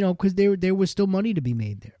 And because there was still money to be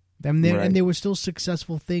made there, and there were still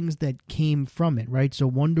successful things that came from it, right? So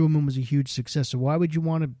Wonder Woman was a huge success. So why would you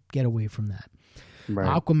want to get away from that? Right.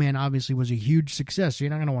 Aquaman obviously was a huge success. So you're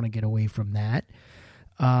not going to want to get away from that.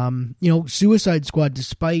 Suicide Squad,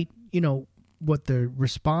 despite what the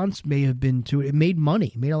response may have been to it, it made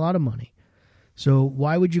a lot of money. So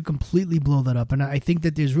why would you completely blow that up? And I think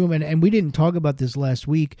that there's room, and we didn't talk about this last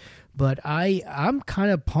week, but I'm kind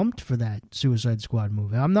of pumped for that Suicide Squad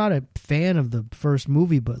movie. I'm not a fan of the first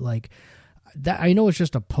movie, but like that, I know it's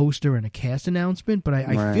just a poster and a cast announcement, but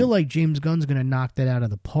I feel like James Gunn's going to knock that out of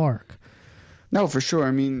the park. No, for sure.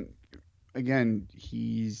 I mean, again,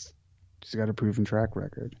 he's got a proven track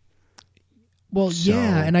record. Well,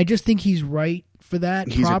 yeah, and I just think he's right for that.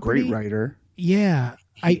 He's property. A great writer. Yeah.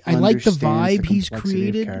 I like the vibe he's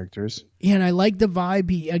created. Characters. Yeah, and I like the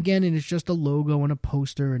vibe. And it's just a logo and a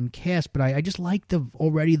poster and cast, but I just like the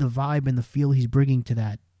vibe and the feel he's bringing to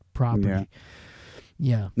that property.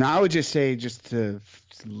 Yeah. Now, I would just say, just to,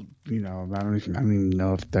 I don't even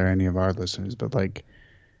know if there are any of our listeners, but like,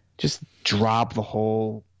 just drop the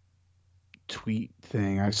whole tweet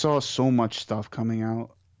thing. I saw so much stuff coming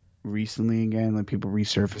out recently again, like people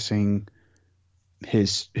resurfacing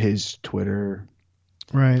his Twitter.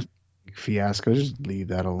 Right. Fiasco. Just leave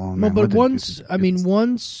that alone. Well, but once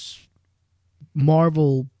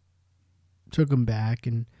Marvel took him back,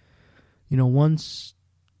 and once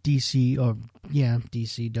DC or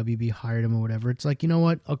DC WB hired him or whatever. It's like, you know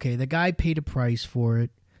what? Okay, the guy paid a price for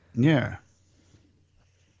it. Yeah.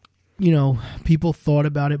 You know, people thought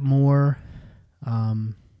about it more.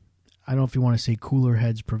 I don't know if you want to say cooler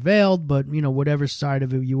heads prevailed, but, you know, whatever side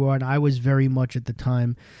of it you are. And I was very much at the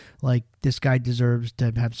time like, this guy deserves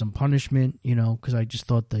to have some punishment, you know, because I just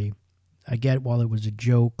thought I get while it was a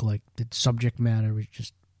joke, like the subject matter was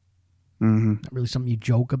just not really something you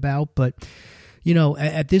joke about. But, you know,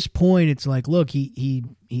 at this point, it's like, look, he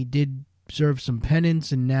did serve some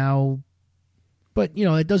penance and now. But, you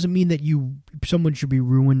know, it doesn't mean that someone should be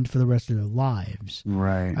ruined for the rest of their lives.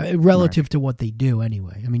 Right. Relative to what they do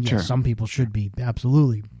anyway. I mean, Sure. some people should be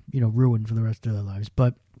absolutely, you know, ruined for the rest of their lives.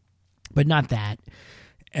 But not that.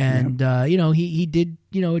 And, you know, he did,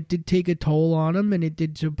 you know, it did take a toll on him and it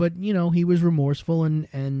did. So, but, you know, he was remorseful and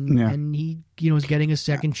he, you know, was getting a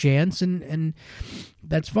second chance and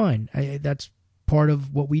that's fine. That's part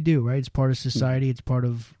of what we do, right? It's part of society. It's part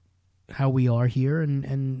of how we are here,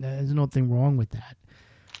 and there's nothing wrong with that.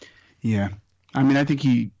 Yeah. I mean, I think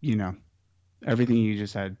he, you know, everything you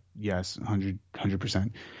just said, yes,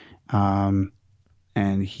 100%.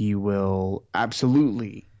 And he will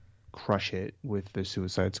absolutely crush it with the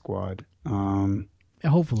Suicide Squad.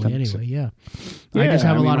 Hopefully, anyway, yeah. I just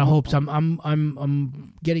have a lot of hopes.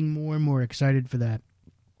 I'm getting more and more excited for that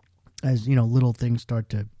as, you know, little things start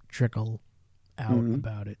to trickle out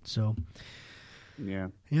about it. So, yeah.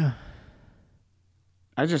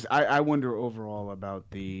 I wonder overall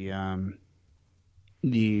about the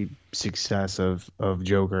success of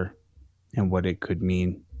Joker and what it could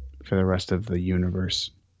mean for the rest of the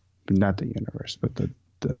universe. Not the universe, but the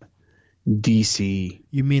DC.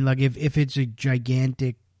 You mean like if it's a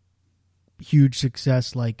gigantic, huge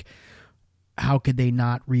success, like how could they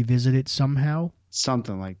not revisit it somehow?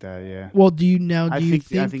 Something like that, yeah. Well, do you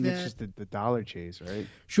think I think that... it's just the dollar chase, right?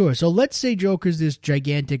 Sure. So let's say Joker's this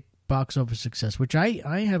gigantic box office success, which I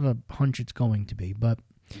have a hunch it's going to be, but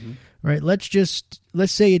right, let's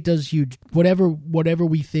say it does huge, whatever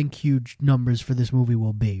we think huge numbers for this movie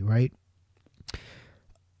will be, right?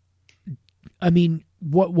 I mean,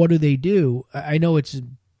 what do they do? I know it's,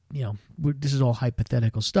 you know, this is all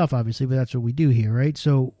hypothetical stuff, obviously, but that's what we do here, right?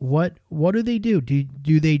 So what do they do?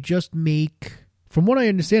 Do they just make, from what I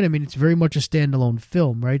understand, I mean, it's very much a standalone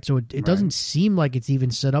film, right? So it doesn't seem like it's even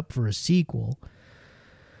set up for a sequel.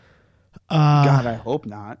 God, I hope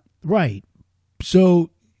not. Right.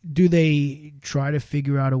 So do they try to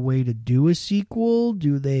figure out a way to do a sequel?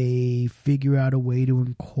 Do they figure out a way to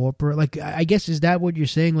incorporate, like, I guess, is that what you're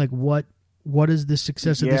saying? Like, what does the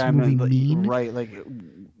success of this movie mean? Right. Like,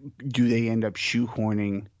 do they end up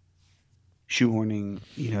shoehorning,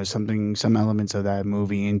 you know, some elements of that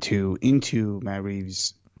movie into Matt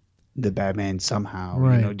Reeves' The Batman somehow?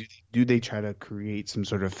 Right. You know, do they try to create some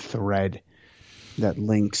sort of thread that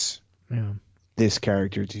links this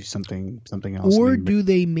character to something else? Or do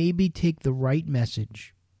they maybe take the right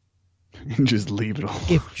message and just leave it all?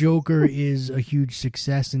 If Joker is a huge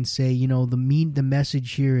success and say, you know, the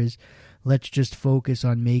message here is, let's just focus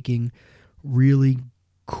on making really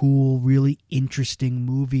cool, really interesting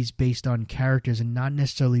movies based on characters and not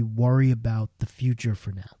necessarily worry about the future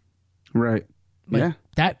for now. Right. Like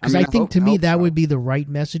that, because I think to me that would be the right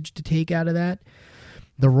message to take out of that.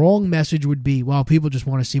 The wrong message would be, well, people just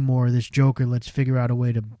want to see more of this Joker. Let's figure out a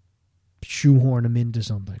way to shoehorn him into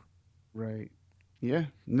something. Right. Yeah.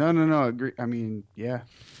 No. Agree. I mean, yeah.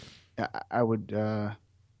 I would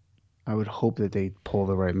hope that they pull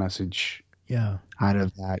the right message out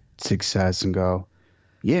of that success and go,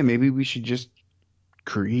 yeah, maybe we should just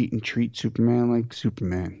create and treat Superman like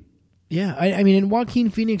Superman. Yeah. I mean, and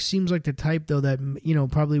Joaquin Phoenix seems like the type, though, that, you know,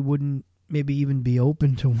 probably wouldn't maybe even be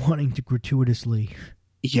open to wanting to gratuitously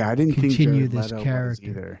I didn't continue think this character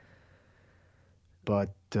either.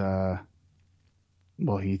 But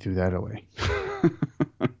well, he threw that away.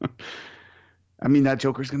 I mean, that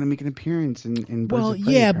Joker's going to make an appearance in Birds of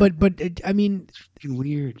Prey, but I mean, it's freaking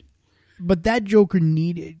weird. But that Joker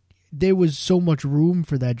there was so much room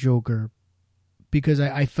for that Joker, because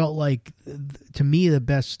I felt like, to me, the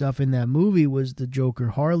best stuff in that movie was the Joker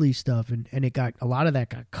Harley stuff, and it got, a lot of that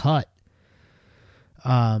got cut.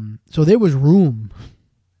 So there was room,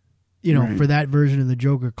 you know, for that version of the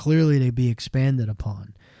Joker clearly to be expanded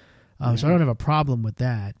upon. So I don't have a problem with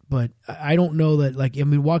that, but I don't know that, like, I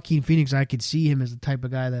mean, Joaquin Phoenix, I could see him as the type of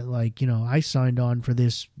guy that, like, you know, I signed on for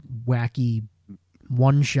this wacky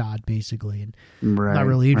one shot basically, and not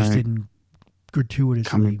really interested in gratuitously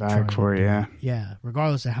coming back for it. Yeah,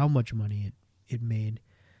 regardless of how much money it made.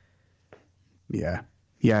 Yeah,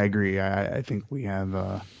 I agree. I think we have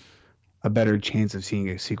a better chance of seeing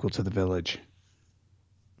a sequel to The Village.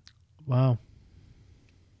 Wow.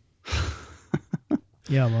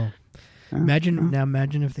 Yeah, well,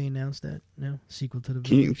 imagine if they announced that sequel to the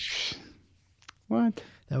Can you, Village. what?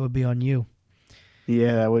 That would be on you.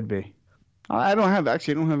 Yeah, that would be. I don't have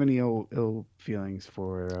any ill feelings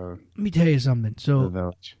for Let me tell you something. the So,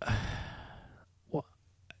 Village.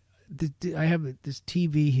 I have this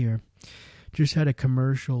TV here. Just had a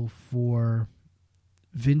commercial for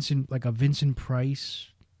a Vincent Price.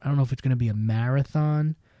 I don't know if it's going to be a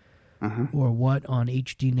marathon Uh-huh. or what on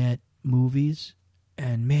HDNet movies.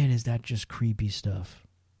 And man, is that just creepy stuff.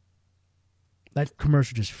 That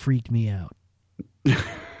commercial just freaked me out.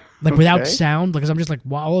 Like without sound, because I'm just like,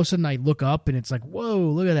 wow, all of a sudden I look up and it's like, whoa,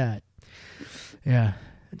 look at that. Yeah,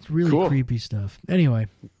 it's really Cool. creepy stuff. Anyway,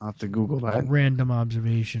 I'll have to Google that. random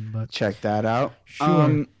observation, but Check that out.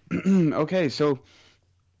 Sure. Okay, so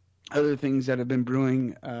other things that have been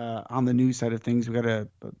brewing on the news side of things, we got a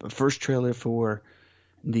first trailer for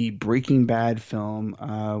the Breaking Bad film,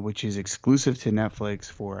 which is exclusive to Netflix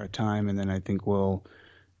for a time, and then I think we'll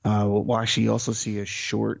actually also see a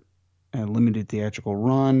short, limited theatrical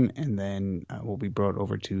run, and then will be brought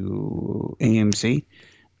over to AMC,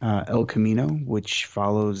 El Camino, which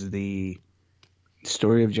follows the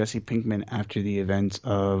story of Jesse Pinkman after the events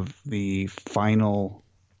of the final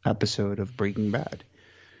episode of Breaking Bad.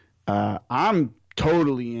 I'm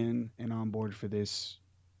totally in and on board for this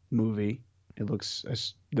movie. It looks,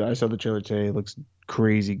 I saw the trailer today. It looks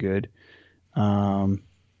crazy good, and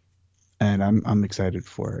I'm excited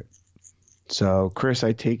for it. So, Chris,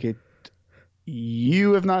 I take it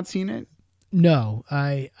you have not seen it? no,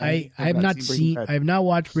 I have not seen. I have not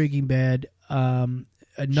watched Breaking Bad. Nothing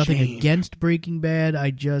Shame. against Breaking Bad.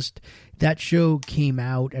 That show came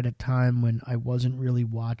out at a time when I wasn't really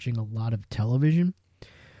watching a lot of television.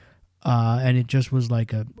 And it just was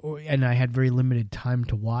and I had very limited time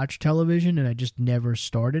to watch television, and I just never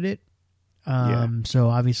started it. So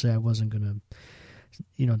obviously I wasn't gonna,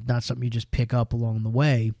 not something you just pick up along the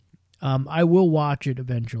way. I will watch it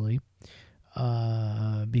eventually,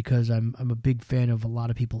 because I'm a big fan of a lot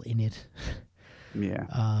of people in it.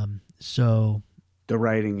 Yeah. So The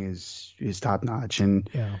writing is top notch, and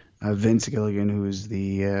yeah, Vince Gilligan, who's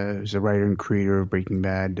the writer and creator of Breaking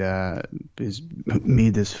Bad,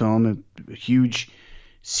 made this film a huge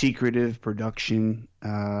secretive production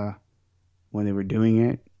when they were doing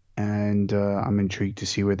it, and I'm intrigued to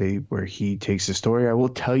see where he takes the story. I will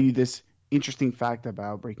tell you this interesting fact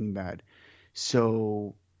about Breaking Bad.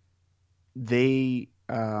 So they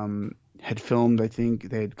had filmed, I think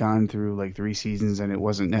they had gone through like 3 seasons, and it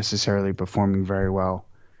wasn't necessarily performing very well.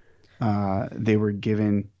 They were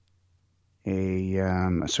given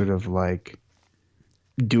a sort of like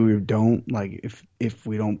do or don't, like if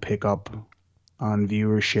we don't pick up on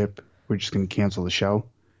viewership, we're just going to cancel the show.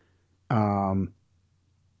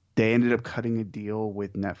 They ended up cutting a deal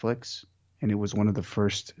with Netflix, and it was one of the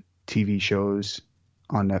first TV shows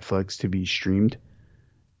on Netflix to be streamed.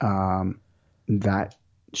 That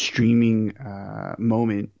streaming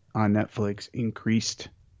moment on Netflix increased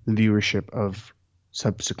the viewership of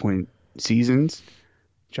subsequent seasons,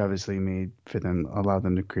 which obviously allowed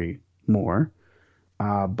them to create more.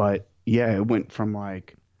 But yeah, it went from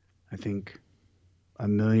like, I think 1.2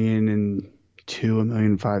 million, 1.5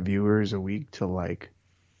 million viewers a week to like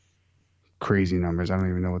crazy numbers. I don't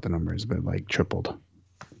even know what the number is, but like tripled.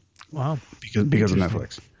 wow, Because of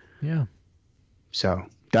Netflix. Yeah. So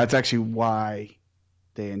that's actually why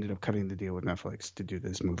they ended up cutting the deal with Netflix to do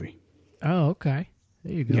this movie. Oh, okay.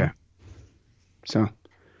 There you go. Yeah. So,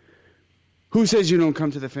 who says you don't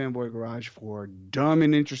come to the Fanboy Garage for dumb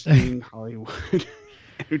and interesting Hollywood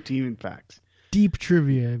entertainment facts? Deep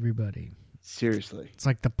trivia, everybody. Seriously. It's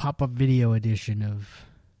like the pop-up video edition of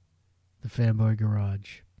the Fanboy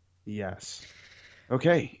Garage. Yes.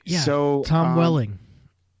 Okay. Yeah. So Tom Welling.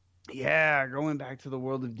 Yeah, going back to the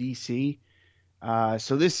world of DC.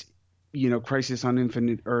 So this, Crisis on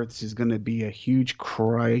Infinite Earths is going to be a huge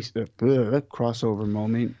crossover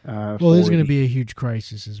moment. Well, there's going to be a huge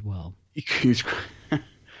crisis as well. Huge,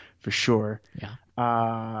 for sure. Yeah.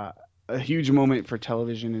 A huge moment for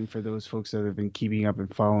television and for those folks that have been keeping up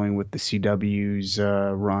and following with the CW's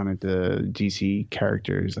run at the DC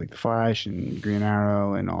characters like the Flash and Green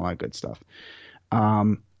Arrow and all that good stuff.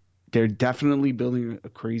 They're definitely building a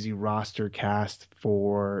crazy roster cast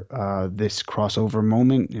for this crossover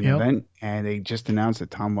moment and event, and they just announced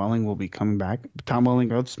that Tom Welling will be coming back. Tom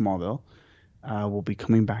Welling of Smallville will be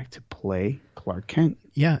coming back to play Clark Kent.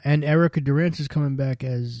 Yeah, and Erica Durance is coming back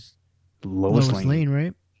as Lois Lane,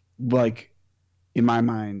 right? Like, in my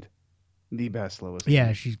mind, the best Lois Lane.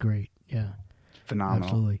 Yeah, she's great. Yeah, Phenomenal.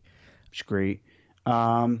 Absolutely. She's great.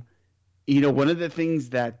 One of the things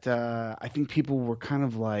that I think people were kind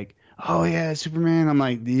of like, "Oh yeah, Superman." I'm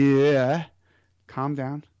like, "Yeah, calm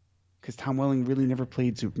down," because Tom Welling really never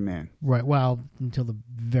played Superman. Right. Well, until the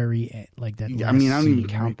very end, like that. I Last mean, I don't scene, even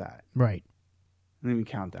count that. Right. I don't even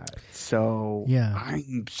count that. So Yeah.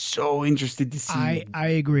 I'm so interested to see I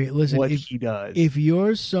agree. Listen, what he does. If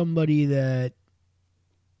you're somebody that,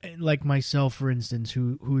 like myself, for instance,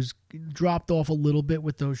 who's dropped off a little bit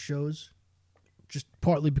with those shows, just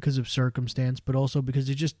partly because of circumstance, but also because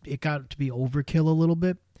it got to be overkill a little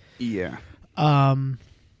bit. Yeah. Plus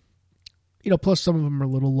some of them are a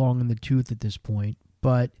little long in the tooth at this point,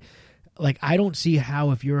 but like I don't see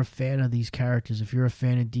how, if you're a fan of these characters, if you're a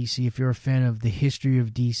fan of DC, if you're a fan of the history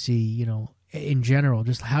of DC, in general,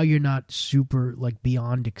 just how you're not super like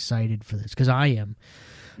beyond excited for this, because I am.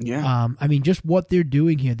 Yeah. I mean, just what they're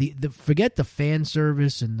doing here. The forget the fan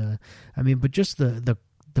service but just the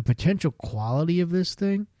potential quality of this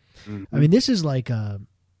thing. Mm-hmm. I mean, this is like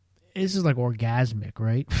orgasmic,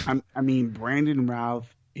 right? I mean, Brandon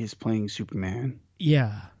Routh is playing Superman.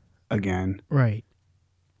 Yeah. Again. Right.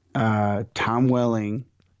 Tom Welling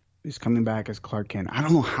is coming back as Clark Kent. I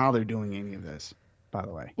don't know how they're doing any of this, by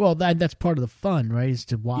the way. Well, that's part of the fun, right? Is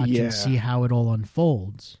to watch and see how it all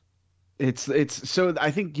unfolds. It's so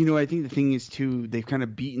I think I think the thing is too, they've kind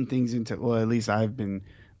of beaten things into, well, at least I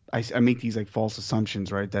make these like false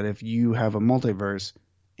assumptions, right? That if you have a multiverse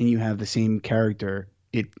and you have the same character,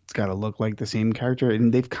 it's got to look like the same character,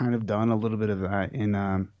 and they've kind of done a little bit of that in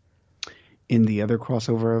the other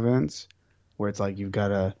crossover events, where it's like you've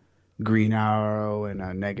got a Green Arrow and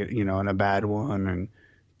a negative, and a bad one, and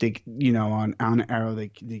they, on Arrow they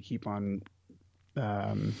keep on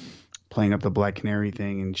playing up the Black Canary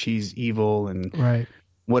thing, and she's evil and right,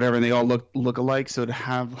 whatever, and they all look alike. So to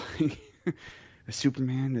have like a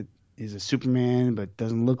Superman that is a Superman but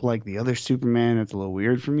doesn't look like the other Superman, that's a little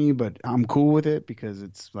weird for me, but I'm cool with it because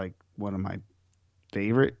it's like one of my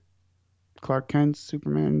favorite Clark Kent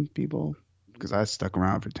Superman people, because I stuck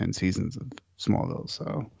around for 10 seasons of Smallville,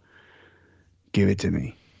 so give it to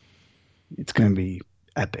me. It's going to be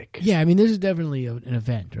epic. Yeah, I mean, this is definitely an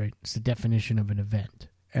event, right? It's the definition of an event.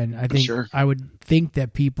 And I think Sure. I would think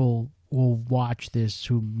that people will watch this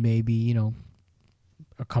who maybe,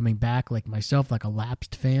 are coming back, like myself, like a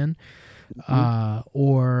lapsed fan,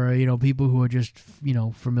 or people who are just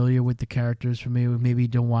familiar with the characters, maybe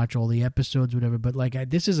don't watch all the episodes, whatever. But like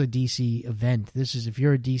this is a DC event. This is, if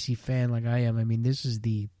you're a DC fan like I am, I mean, this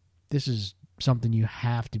is something you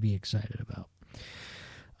have to be excited about.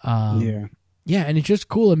 Yeah, and it's just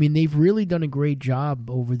cool. I mean, they've really done a great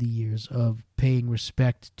job over the years of paying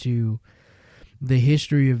respect to the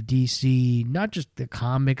history of DC, not just the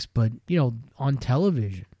comics, but on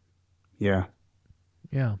television. Yeah.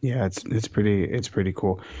 Yeah. Yeah, it's pretty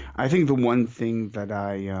cool. I think the one thing that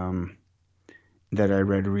I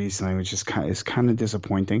read recently, which is kind of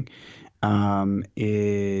disappointing,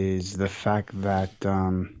 is the fact that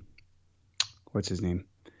what's his name?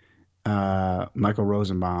 Michael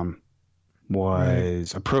Rosenbaum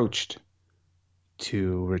was approached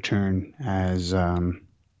to return as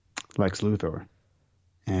Lex Luthor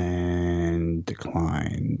and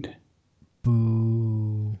declined.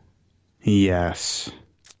 Boo. Yes.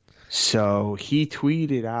 So he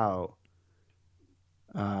tweeted out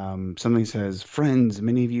something, says, "Friends,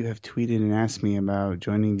 many of you have tweeted and asked me about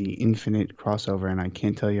joining the Infinite crossover, and I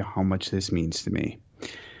can't tell you how much this means to me.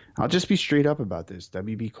 I'll just be straight up about this.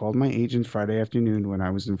 WB called my agent Friday afternoon when I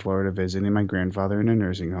was in Florida visiting my grandfather in a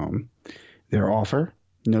nursing home. Their offer,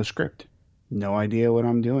 no script, no idea what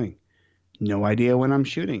I'm doing, no idea when I'm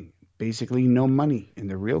shooting, basically no money. And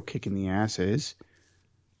the real kick in the ass is,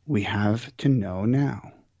 we have to know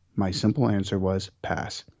now. My simple answer was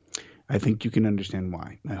pass. I think you can understand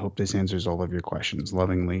why. I hope this answers all of your questions.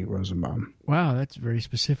 Lovingly, Rosenbaum." Wow, that's very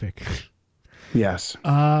specific. Yes.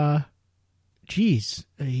 Geez,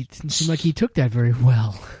 it didn't seem like he took that very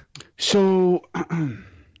well. So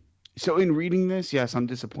in reading this, yes, I'm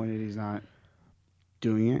disappointed he's not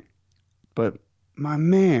doing it. But my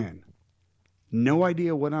man, no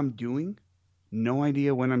idea what I'm doing, no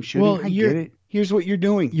idea when I'm shooting. Well, I get it. Here's what you're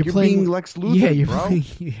doing. You're playing being Lex Luthor, yeah, you're bro. Playing,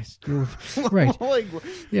 yes, right. Like,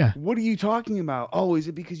 yeah. What are you talking about? Oh, is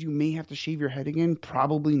it because you may have to shave your head again?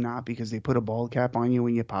 Probably not, because they put a bald cap on you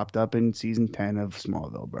when you popped up in season 10 of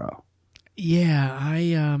Smallville, bro.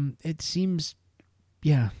 Yeah, it seems,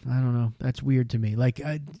 I don't know. That's weird to me. Like,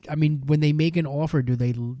 I mean, when they make an offer, do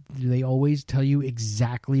they always tell you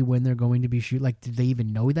exactly when they're going to be shooting? Like, do they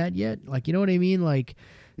even know that yet? Like, you know what I mean? Like,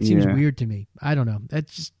 it seems weird to me. I don't know.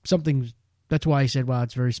 That's just something. That's why I said, wow,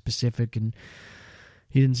 it's very specific, and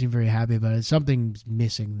he didn't seem very happy about it. Something's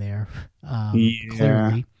missing there,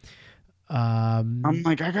 clearly. I'm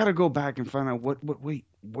like, I gotta go back and find out wait,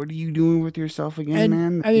 what are you doing with yourself again, and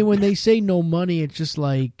man? I mean, when they say no money, it's just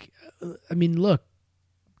like, I mean, look,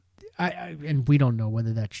 and we don't know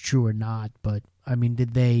whether that's true or not, but I mean,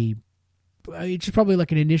 did they? It's just probably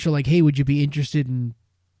like an initial, like, hey, would you be interested in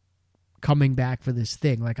coming back for this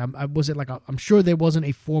thing? Like, I'm sure there wasn't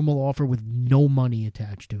a formal offer with no money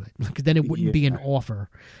attached to it, because then it wouldn't be an offer,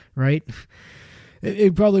 right?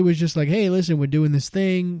 It probably was just like, hey, listen, we're doing this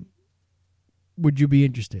thing. Would you be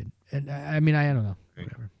interested? And I mean, I don't know.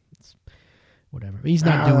 Whatever. He's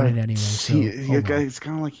not doing it anyway. So it's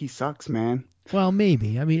kind of like he sucks, man. Well,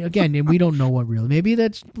 maybe. I mean, again, and we don't know what really. Maybe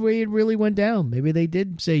that's the way it really went down. Maybe they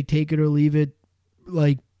did say take it or leave it.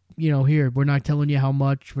 Like, here, we're not telling you how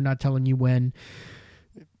much. We're not telling you when.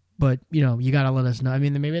 But, you got to let us know. I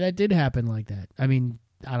mean, maybe that did happen like that. I mean,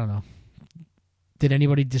 I don't know. Did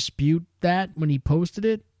anybody dispute that when he posted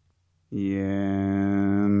it?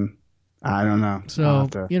 Yeah. I don't know. So,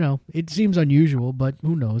 it seems unusual, but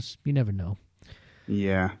who knows? You never know.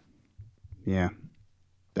 Yeah.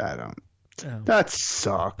 That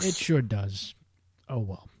sucks. It sure does. Oh,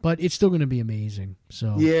 well. But it's still going to be amazing.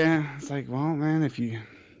 So yeah, it's like, well, man, if you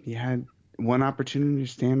had one opportunity to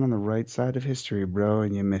stand on the right side of history, bro,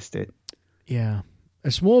 and you missed it. Yeah.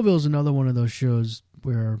 Smallville's another one of those shows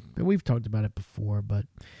where, and we've talked about it before, but,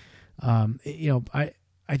 I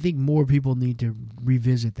think more people need to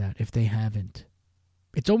revisit that if they haven't.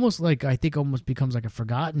 It's almost like, I think almost becomes like a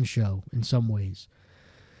forgotten show in some ways.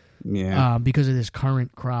 Yeah. Because of this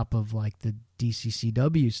current crop of like the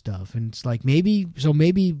DCCW stuff. And it's like maybe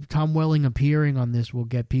Tom Welling appearing on this will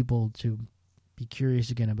get people to be curious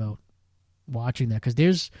again about watching that.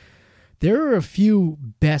 Because there are a few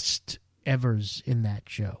best evers in that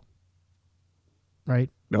show. Right?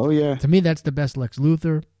 Oh, yeah. To me, that's the best Lex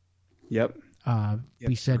Luthor. Yep.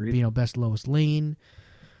 We said, agreed. Best Lois Lane.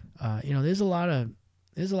 There's a lot of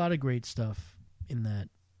great stuff in that.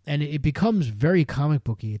 And it becomes very comic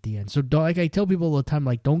booky at the end. So, like I tell people all the time,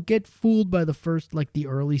 like, don't get fooled by the first, like, the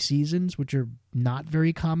early seasons, which are not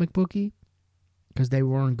very comic booky, because they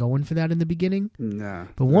weren't going for that in the beginning. No.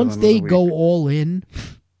 But once they go all in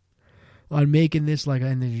on making this, like,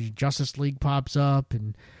 and the Justice League pops up,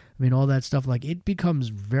 and I mean all that stuff, like, it becomes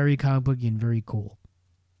very comic booky and very cool.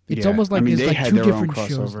 It's almost like there's like two different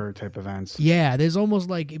shows. Crossover type events. Yeah, there's almost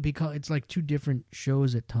like it's like two different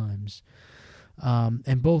shows at times.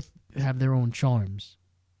 And both have their own charms.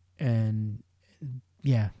 And,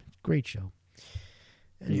 yeah, great show.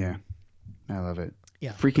 Yeah, I love it.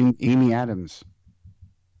 Yeah. Freaking Amy Adams,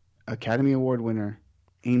 Academy Award winner.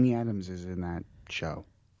 Amy Adams is in that show.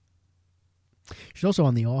 She's also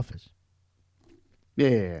on The Office.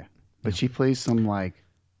 Yeah. But she plays some, like,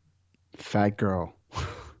 fat girl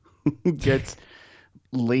who gets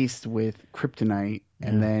laced with kryptonite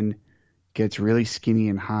and then gets really skinny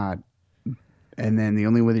and hot. And then the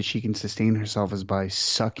only way that she can sustain herself is by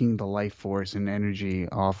sucking the life force and energy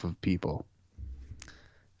off of people.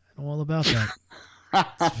 I know all about that.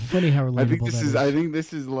 It's funny how relatable I think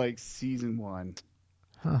this is like season 1.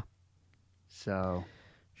 Huh. So.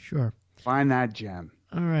 Sure. Find that gem.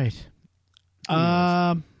 All right.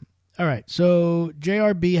 All right. So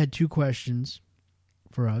JRB had 2 questions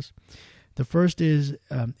for us. The first is,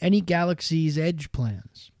 any Galaxy's Edge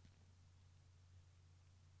plans?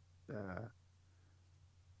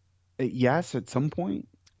 Yes, at some point,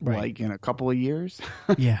 like in a couple of years.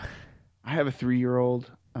 Yeah. I have a 3-year-old,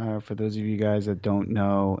 for those of you guys that don't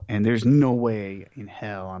know, and there's no way in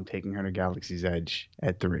hell I'm taking her to Galaxy's Edge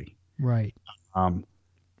at 3. Right.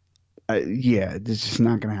 Yeah, this is just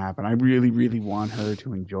not going to happen. I really, really want her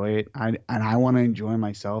to enjoy it. I want to enjoy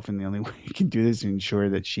myself, and the only way you can do this is ensure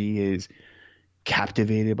that she is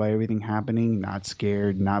captivated by everything happening, not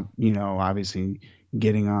scared, not, obviously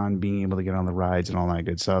getting on, being able to get on the rides and all that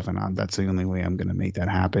good stuff. And that's the only way I'm going to make that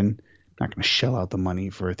happen. I'm not going to shell out the money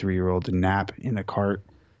for a 3-year-old to nap in a cart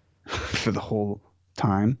for the whole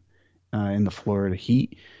time in the Florida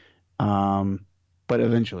heat. But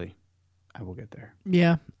eventually I will get there.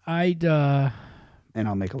 Yeah. And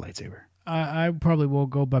I'll make a lightsaber. I probably will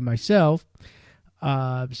go by myself.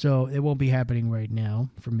 So it won't be happening right now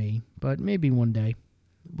for me, but maybe one day.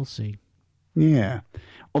 We'll see. Yeah.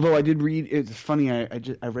 Although I did read, it's funny.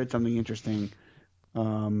 I read something interesting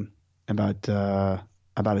about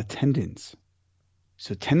attendance.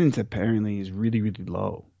 So attendance apparently is really, really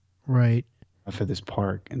low, right, for this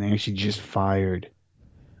park, and they actually just fired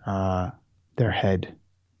their head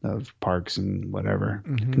of parks and whatever,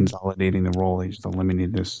 consolidating the role. They just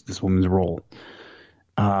eliminated this woman's role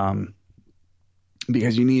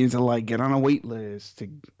because you needed to like get on a wait list to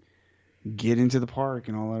get into the park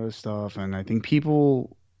and all that other stuff. And I think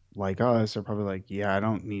people like us are probably like, yeah, I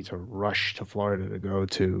don't need to rush to Florida to go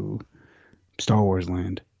to Star Wars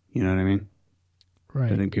Land. You know what I mean? I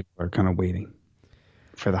Right. think people are kind of waiting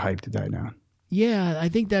for the hype to die down. Yeah, I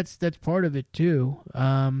think that's part of it too.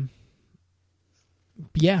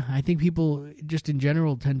 Yeah, I think people just in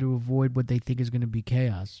general tend to avoid what they think is going to be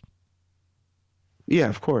chaos. Yeah,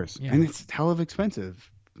 of course. Yeah, And it's hell of expensive.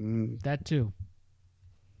 that too.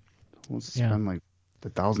 We'll Yeah, spend like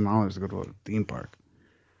 $1,000 to go to a theme park.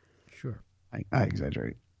 sure. I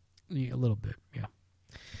exaggerate. Yeah, a little bit.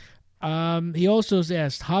 Yeah. He also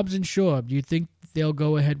asked Hobbs and Shaw. Do you think they'll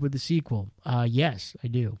go ahead with the sequel? Yes, I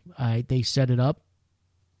do. They set it up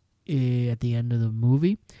at the end of the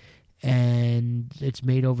movie, and it's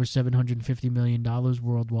made over $750 million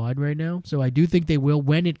worldwide right now. So I do think they will.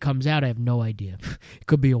 When it comes out, I have no idea. It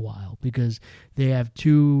could be a while because they have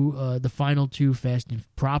the final two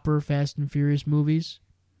proper Fast and Furious movies,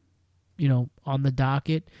 on the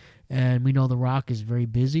docket, and we know The Rock is very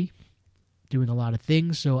busy doing a lot of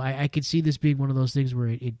things. So I could see this being one of those things where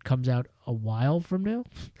it comes out a while from now.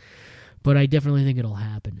 But I definitely think it'll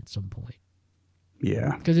happen at some point.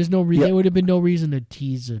 Yeah. Because there's no there would have been no reason to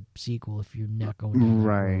tease a sequel if you're not going down that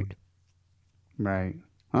road. Right.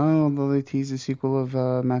 Oh, well, they teased a sequel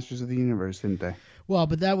of Masters of the Universe, didn't they? Well,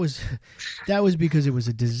 but that was because it was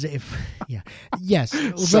a disaster. Yeah. Yes.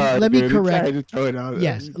 Sorry, let me dude, correct. I had to throw it out.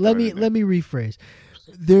 Yes. Let me rephrase.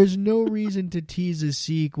 There's no reason to tease a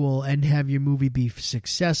sequel and have your movie be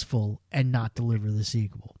successful and not deliver the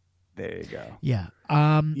sequel. There you go. Yeah.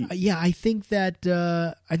 Yeah, I think that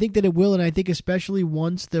it will, and I think especially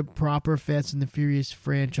once the proper Fast and the Furious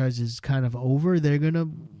franchise is kind of over, they're gonna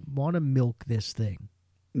want to milk this thing.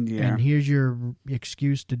 Yeah. And here's your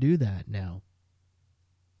excuse to do that now.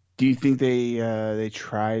 Do you think they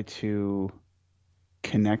try to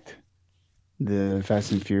connect the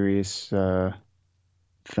Fast and Furious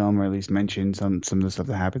film, or at least mention some of the stuff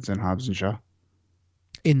that happens in Hobbs and Shaw?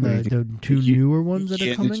 In the two newer ones that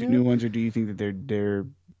are coming the two out? new ones, or do you think that they're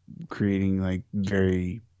creating like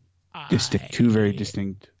very two very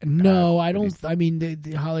distinct? No, I don't. I mean,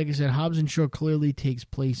 like I said, Hobbs and Shaw clearly takes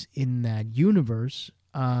place in that universe.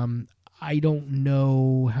 I don't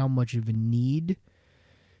know how much of a need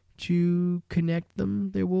to connect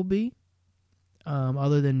them there will be,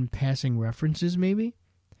 other than passing references, maybe.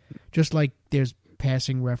 Just like there's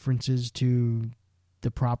passing references to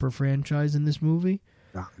the proper franchise in this movie.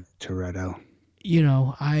 Toretto.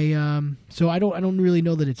 So I don't really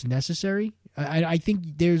know that it's necessary. I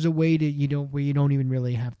think there's a way where you don't even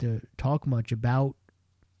really have to talk much about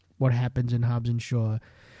what happens in Hobbs and Shaw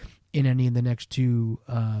in any of the next two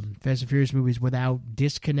Fast and Furious movies without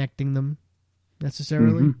disconnecting them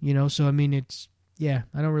necessarily. Mm-hmm. So I mean, I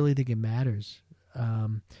don't really think it matters.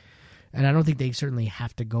 And I don't think they certainly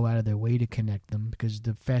have to go out of their way to connect them because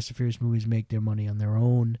the Fast and Furious movies make their money on their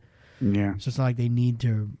own. Yeah. So it's not like they need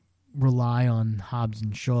to rely on Hobbs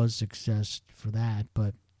and Shaw's success for that.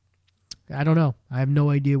 But I don't know. I have no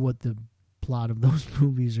idea what the plot of those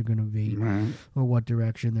movies are going to be or what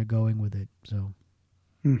direction they're going with it. So.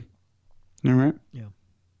 All right. Yeah.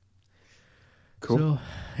 Cool. So,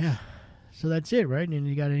 yeah. So that's it, right? And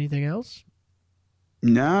you got anything else?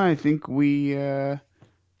 No, I think we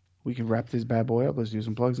can wrap this bad boy up. Let's do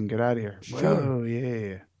some plugs and get out of here. Sure. Whoa,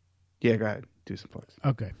 yeah. Yeah, go ahead. Do some plugs.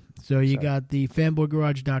 Okay. So you got the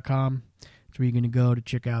fanboygarage.com. That's where you're going to go to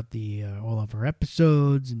check out all of our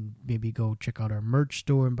episodes and maybe go check out our merch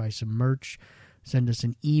store and buy some merch. Send us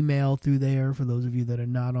an email through there. For those of you that are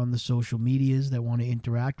not on the social medias that want to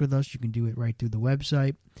interact with us, you can do it right through the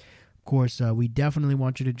website. Of course, we definitely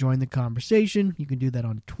want you to join the conversation. You can do that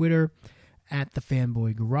on Twitter at the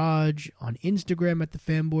Fanboy Garage, on Instagram at the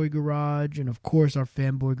Fanboy Garage, and of course our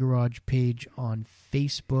Fanboy Garage page on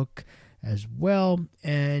Facebook as well.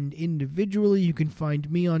 And individually, you can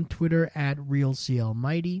find me on Twitter at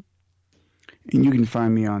RealCLMighty. And you can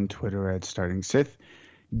find me on Twitter at Starting Sith.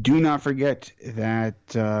 Do not forget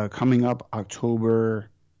that coming up October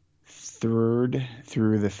 3rd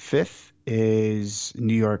through the 5th is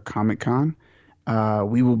New York Comic Con.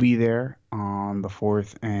 We will be there on the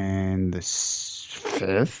 4th and the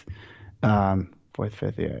 5th. 4th,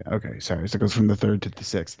 5th, yeah. Okay, sorry. So it goes from the 3rd to the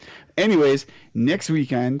 6th. Anyways, next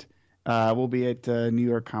weekend, we'll be at New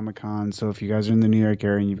York Comic Con. So if you guys are in the New York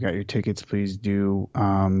area and you've got your tickets, please do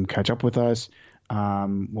catch up with us.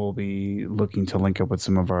 We'll be looking to link up with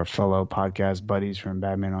some of our fellow podcast buddies from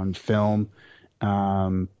Batman on Film.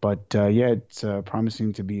 It's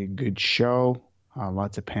promising to be a good show.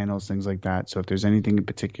 Lots of panels, things like that. So if there's anything in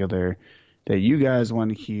particular that you guys want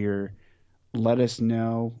to hear, let us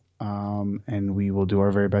know, and we will do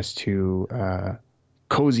our very best to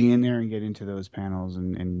cozy in there and get into those panels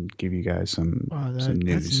and give you guys some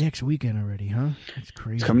news. That's next weekend already, huh? That's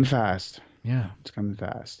crazy. It's coming fast. Yeah. It's coming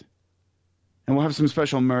fast. And we'll have some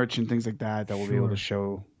special merch and things like that we'll be able to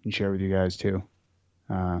show and share with you guys too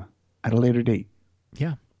at a later date.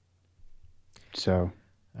 Yeah. So,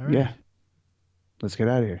 all right. Yeah. Let's get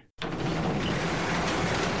out of here.